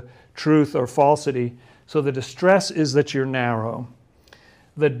corresponds to the truth or falsity. So the distress is that you're narrow.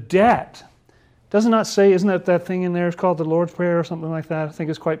 The debt does not say. Isn't that thing in there? It's called the Lord's Prayer or something like that. I think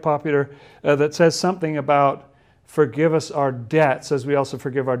it's quite popular. That says something about forgive us our debts as we also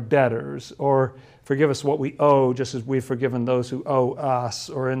forgive our debtors, or forgive us what we owe just as we've forgiven those who owe us,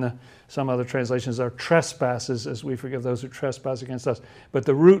 or in some other translations, our trespasses as we forgive those who trespass against us. But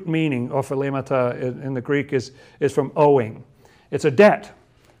the root meaning, ophelemata in the Greek, is from owing. It's a debt.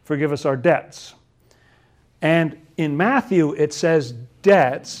 Forgive us our debts. And in Matthew, it says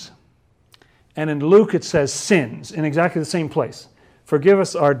debts, and in Luke, it says sins, in exactly the same place. Forgive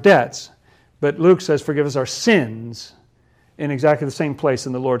us our debts, but Luke says forgive us our sins in exactly the same place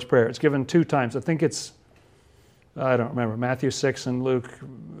in the Lord's Prayer. It's given 2 times. I think it's, I don't remember, Matthew 6 and Luke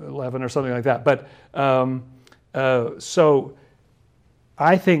 11 or something like that. But so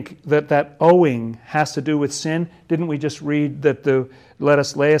I think that owing has to do with sin. Didn't we just read that let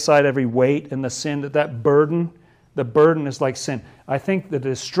us lay aside every weight and the sin, that burden, the burden is like sin. I think the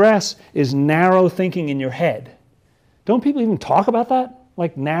distress is narrow thinking in your head. Don't people even talk about that?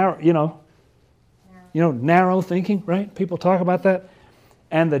 Like narrow thinking, right? People talk about that.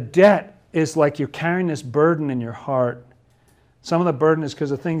 And the debt is like you're carrying this burden in your heart. Some of the burden is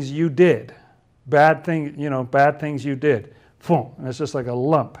because of things you did. Bad things you did. Boom. And it's just like a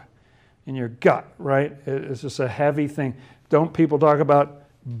lump in your gut, right? It's just a heavy thing. Don't people talk about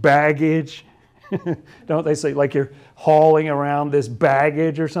baggage? Don't they say like you're hauling around this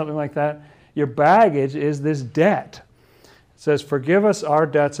baggage or something like that? Your baggage is this debt. It says, forgive us our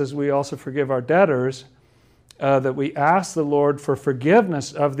debts as we also forgive our debtors, that we ask the Lord for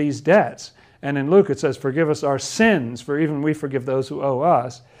forgiveness of these debts. And in Luke it says, forgive us our sins, for even we forgive those who owe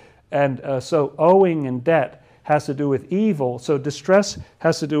us. And so owing and debt has to do with evil. So distress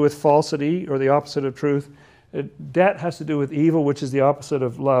has to do with falsity, or the opposite of truth. Debt has to do with evil, which is the opposite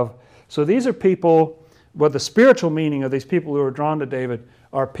of love. So these are people, the spiritual meaning of these people who are drawn to David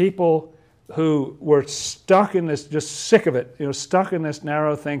are people who were stuck in this, just sick of it, stuck in this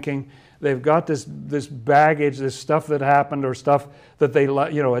narrow thinking. They've got this baggage, this stuff that happened, or stuff that they,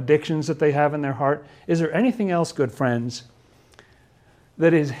 addictions that they have in their heart. Is there anything else, good friends,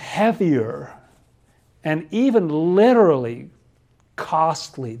 that is heavier and even literally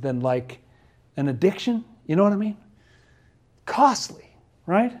costly than like an addiction? You know what I mean? Costly,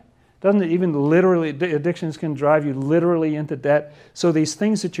 right? Doesn't it even literally, addictions can drive you literally into debt. So these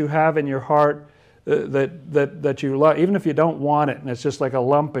things that you have in your heart that you love, even if you don't want it and it's just like a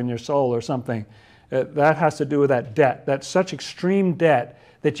lump in your soul or something, that has to do with that debt. That's such extreme debt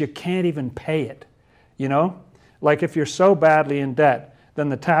that you can't even pay it, Like if you're so badly in debt, then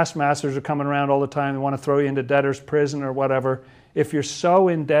the taskmasters are coming around all the time. They want to throw you into debtor's prison or whatever. If you're so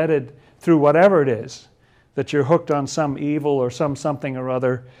indebted through whatever it is, that you're hooked on some evil or something or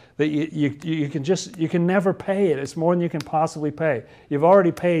other, that you can never pay it. It's more than you can possibly pay. You've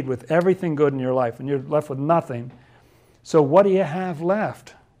already paid with everything good in your life, and you're left with nothing. So what do you have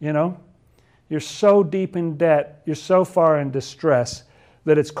left? You're so deep in debt, you're so far in distress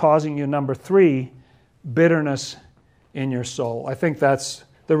that it's causing you, number 3, bitterness in your soul. I think that's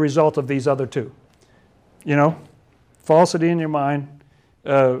the result of these other 2. Falsity in your mind,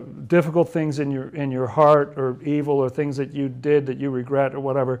 difficult things in your heart, or evil, or things that you did that you regret or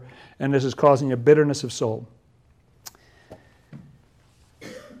whatever, and this is causing you bitterness of soul.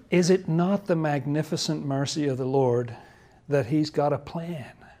 Is it not the magnificent mercy of the Lord that He's got a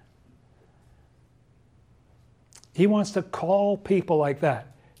plan? He wants to call people like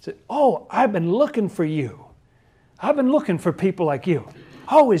that. He said, oh, I've been looking for you. I've been looking for people like you.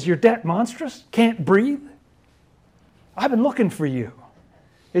 Oh, is your debt monstrous? Can't breathe? I've been looking for you.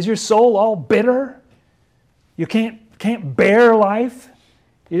 Is your soul all bitter? You can't bear life?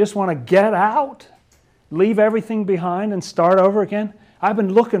 You just want to get out? Leave everything behind and start over again? I've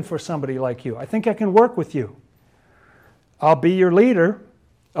been looking for somebody like you. I think I can work with you. I'll be your leader.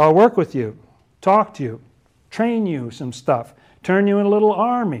 I'll work with you. Talk to you. Train you some stuff. Turn you in a little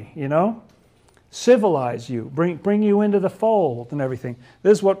army, Civilize you. Bring you into the fold and everything.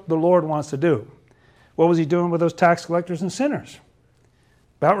 This is what the Lord wants to do. What was He doing with those tax collectors and sinners?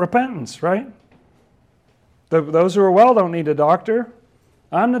 About repentance, right? Those who are well don't need a doctor.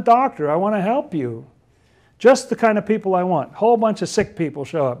 I'm the doctor. I want to help you. Just the kind of people I want. A whole bunch of sick people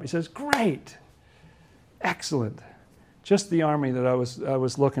show up. He says, great. Excellent. Just the army that I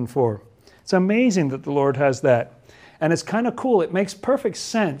was looking for. It's amazing that the Lord has that. And it's kind of cool. It makes perfect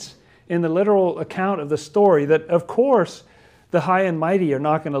sense in the literal account of the story that, of course, the high and mighty are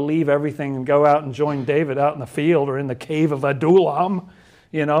not going to leave everything and go out and join David out in the field or in the cave of Adullam.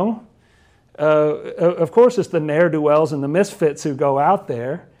 Of course, it's the ne'er-do-wells and the misfits who go out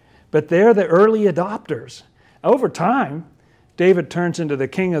there, but they're the early adopters. Over time, David turns into the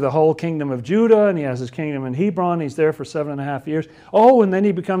king of the whole kingdom of Judah, and he has his kingdom in Hebron. He's there for 7.5 years. Oh, and then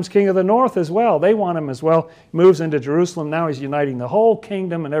he becomes king of the north as well. They want him as well. Moves into Jerusalem. Now he's uniting the whole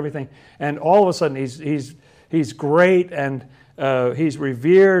kingdom and everything. And all of a sudden he's great, and he's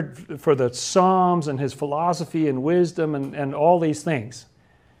revered for the Psalms and his philosophy and wisdom and all these things.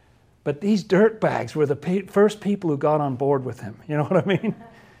 But these dirtbags were the first people who got on board with him. You know what I mean?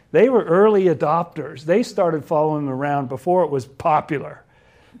 They were early adopters. They started following him around before it was popular,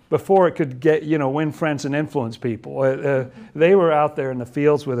 before it could get, win friends and influence people. They were out there in the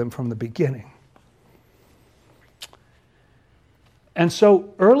fields with him from the beginning. And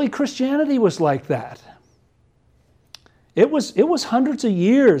so early Christianity was like that. It was hundreds of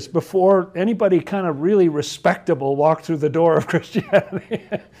years before anybody kind of really respectable walked through the door of Christianity.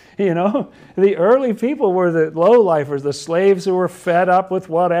 The early people were the low-lifers, the slaves who were fed up with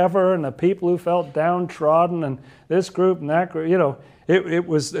whatever, and the people who felt downtrodden, and this group and that group. It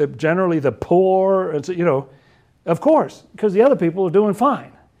was generally the poor. Of course, because the other people are doing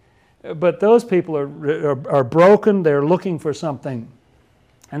fine, but those people are broken. They're looking for something.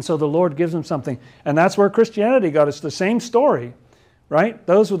 And so the Lord gives them something. And that's where Christianity got. It's the same story, right?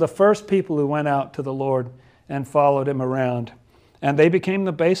 Those were the first people who went out to the Lord and followed him around. And they became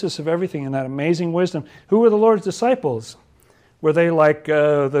the basis of everything in that amazing wisdom. Who were the Lord's disciples? Were they like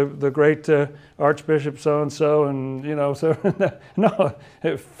the great Archbishop so-and-so and, no,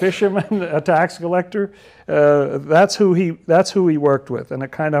 fisherman, a tax collector? That's who he worked with. And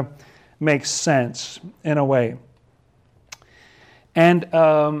it kind of makes sense in a way. And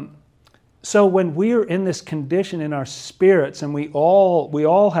so when we're in this condition in our spirits, and we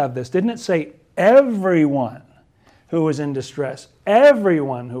all have this, didn't it say everyone who was in distress,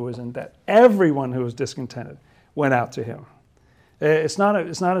 everyone who was in debt, everyone who was discontented went out to him? It's not a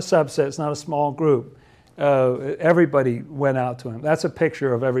subset, it's not a small group. Everybody went out to him. That's a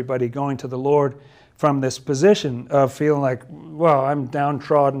picture of everybody going to the Lord from this position of feeling like, well, I'm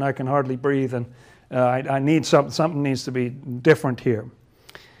downtrodden, I can hardly breathe, and I need something needs to be different here.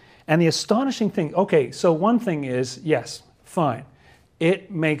 And the astonishing thing, okay, so one thing is, yes, fine. It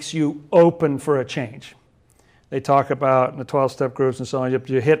makes you open for a change. They talk about in the 12-step groups and so on,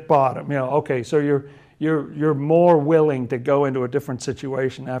 you hit bottom. Okay, so you're more willing to go into a different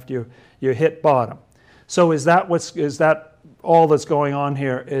situation after you hit bottom. So is that all that's going on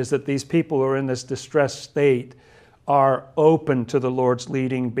here, is that these people who are in this distressed state are open to the Lord's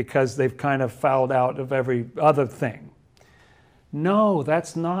leading because they've kind of fouled out of every other thing? No,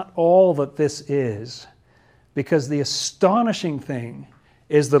 that's not all that this is. Because the astonishing thing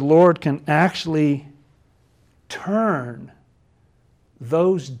is the Lord can actually turn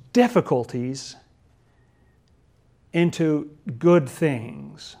those difficulties into good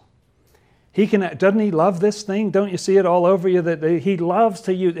things. Doesn't he love this thing? Don't you see it all over you that he loves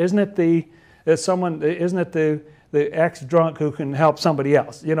to use? Isn't it the ex-drunk who can help somebody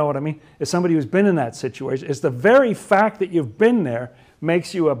else? You know what I mean? It's somebody who's been in that situation. It's the very fact that you've been there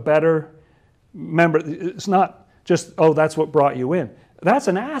makes you a better member. It's not just, that's what brought you in. That's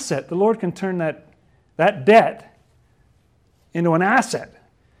an asset. The Lord can turn that debt into an asset.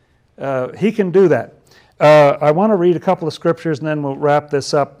 He can do that. I want to read a couple of scriptures and then we'll wrap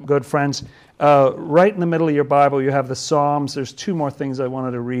this up, good friends. Right in the middle of your Bible, you have the Psalms. There's two more things I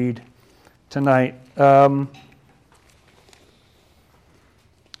wanted to read tonight.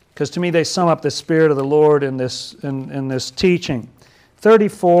 Because to me they sum up the Spirit of the Lord in this teaching.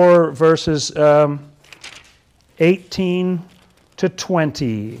 34 verses 18 to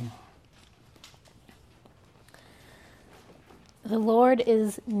 20. The Lord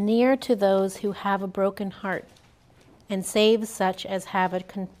is near to those who have a broken heart, and saves such as have a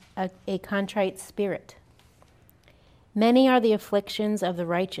contrite spirit. Many are the afflictions of the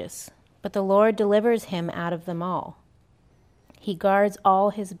righteous, but the Lord delivers him out of them all. He guards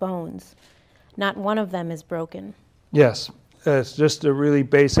all his bones. Not one of them is broken. Yes, it's just a really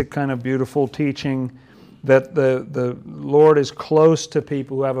basic kind of beautiful teaching that the Lord is close to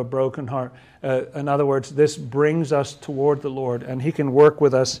people who have a broken heart. In other words, this brings us toward the Lord, and he can work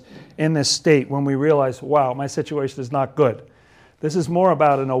with us in this state when we realize, wow, my situation is not good. This is more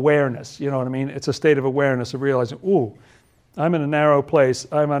about an awareness, you know what I mean? It's a state of awareness of realizing, ooh, I'm in a narrow place.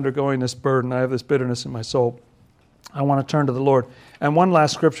 I'm undergoing this burden. I have this bitterness in my soul. I want to turn to the Lord. And one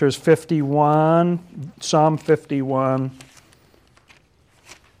last scripture is 51, Psalm 51,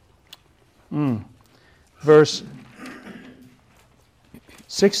 verse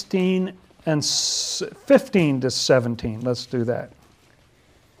 16 and 15 to 17. Let's do that.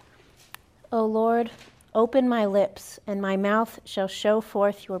 O Lord, open my lips, and my mouth shall show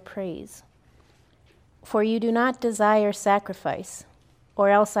forth your praise. For you do not desire sacrifice, or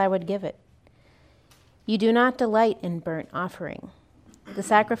else I would give it. You do not delight in burnt offering. The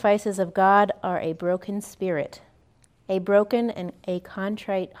sacrifices of God are a broken spirit, a broken and a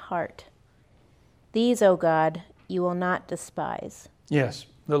contrite heart. These, O God, you will not despise. Yes,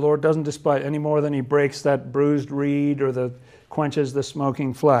 the Lord doesn't despise any more than he breaks that bruised reed or quenches the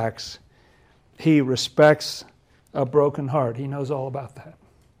smoking flax. He respects a broken heart. He knows all about that.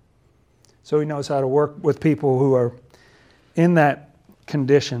 So he knows how to work with people who are in that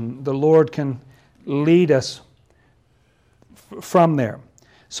condition. The Lord can lead us from there.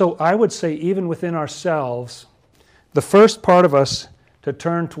 So I would say even within ourselves, the first part of us to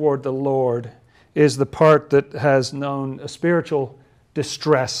turn toward the Lord is the part that has known a spiritual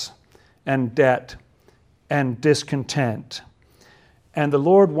distress and debt and discontent. And the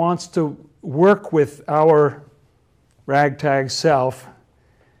Lord wants to work with our ragtag self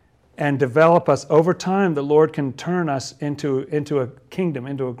and develop us. Over time, the Lord can turn us into a kingdom,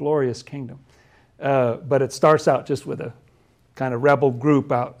 into a glorious kingdom. But it starts out just with a kind of rebel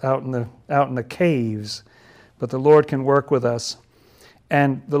group out in the caves. But the Lord can work with us.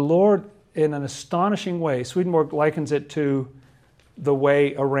 And the Lord, in an astonishing way, Swedenborg likens it to the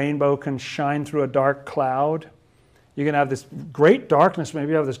way a rainbow can shine through a dark cloud. You can have this great darkness,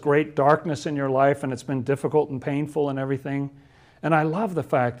 maybe you have this great darkness in your life and it's been difficult and painful and everything. And I love the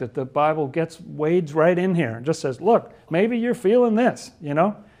fact that the Bible wades right in here and just says, look, maybe you're feeling this, you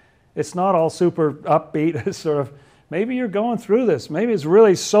know? It's not all super upbeat. It's sort of, maybe you're going through this. Maybe it's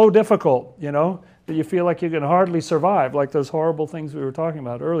really so difficult, you know, that you feel like you can hardly survive, like those horrible things we were talking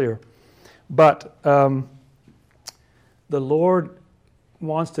about earlier. But the Lord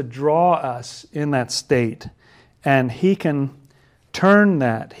wants to draw us in that state, and He can turn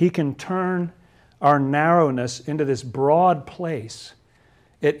that. He can turn our narrowness into this broad place.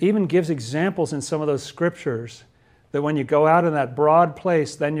 It even gives examples in some of those scriptures that when you go out in that broad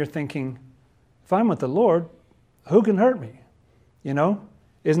place, then you're thinking, if I'm with the Lord, who can hurt me? You know?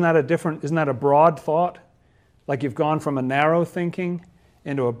 Isn't that a broad thought? Like you've gone from a narrow thinking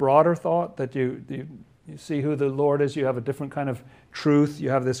into a broader thought, that you see who the Lord is, you have a different kind of truth, you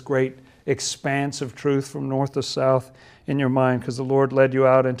have this great expanse of truth from north to south in your mind because the Lord led you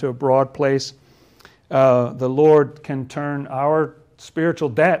out into a broad place. The Lord can turn our spiritual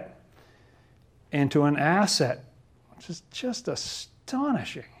debt into an asset, which is just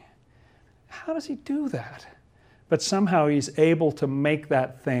astonishing. How does He do that? But somehow He's able to make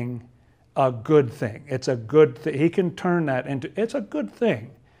that thing a good thing. It's a good thing. He can turn that into, it's a good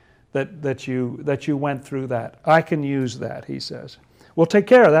thing that you went through that. I can use that, He says. We'll take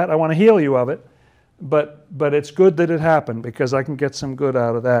care of that. I want to heal you of it. But it's good that it happened because I can get some good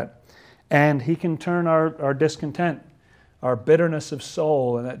out of that. And He can turn our discontent, our bitterness of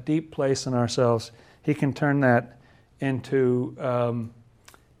soul, and that deep place in ourselves, He can turn that into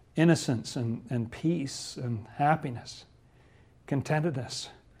innocence and peace and happiness, contentedness,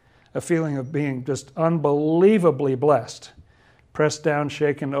 a feeling of being just unbelievably blessed, pressed down,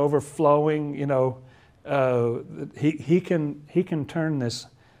 shaken, overflowing. You know, he can turn this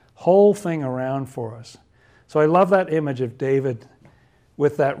whole thing around for us. So I love that image of David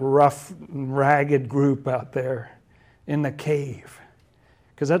with that rough, ragged group out there in the cave,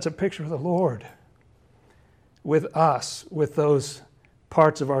 because that's a picture of the Lord with us, with those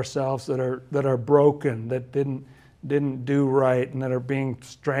parts of ourselves that are broken, that didn't do right, and that are being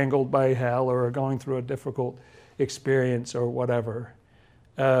strangled by hell or are going through a difficult experience or whatever.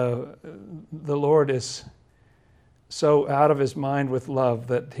 The Lord is so out of His mind with love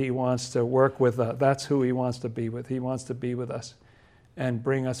that He wants to work with us. That's who He wants to be with. He wants to be with us and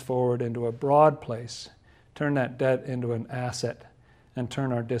bring us forward into a broad place, turn that debt into an asset, and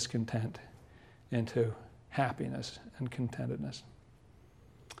turn our discontent into happiness and contentedness.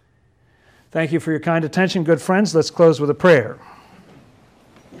 Thank you for your kind attention, good friends. Let's close with a prayer.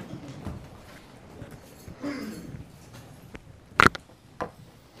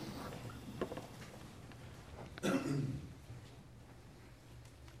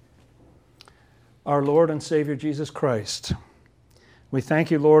 Our Lord and Savior Jesus Christ, we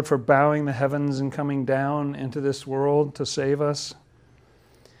thank You, Lord, for bowing the heavens and coming down into this world to save us.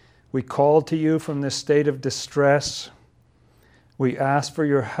 We called to You from this state of distress. We ask for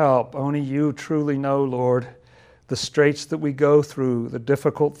Your help. Only You truly know, Lord, the straits that we go through, the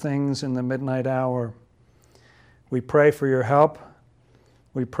difficult things in the midnight hour. We pray for Your help.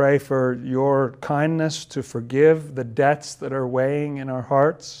 We pray for Your kindness to forgive the debts that are weighing in our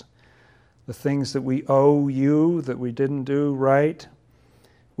hearts, the things that we owe You that we didn't do right.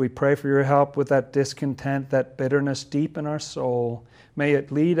 We pray for Your help with that discontent, that bitterness deep in our soul. May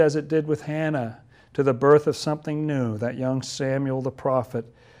it lead, as it did with Hannah, to the birth of something new, that young Samuel the prophet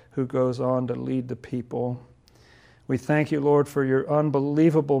who goes on to lead the people. We thank you, Lord, for your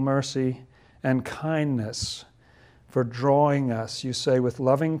unbelievable mercy and kindness, for drawing us. You say, with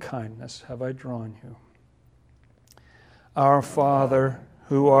loving kindness have I drawn you. Our Father,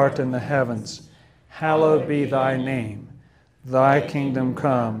 who art in the heavens, hallowed be thy name. Thy kingdom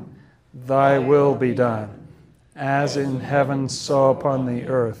come, thy will be done, as in heaven, so upon the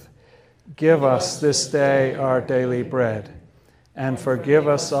earth. Give us this day our daily bread, and forgive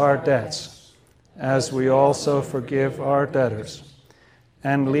us our debts, as we also forgive our debtors.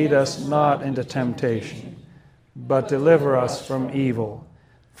 And lead us not into temptation, but deliver us from evil.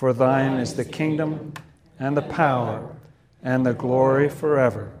 For thine is the kingdom, and the power, and the glory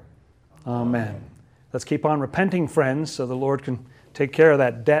forever. Amen. Let's keep on repenting, friends, so the Lord can take care of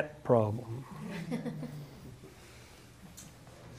that debt problem.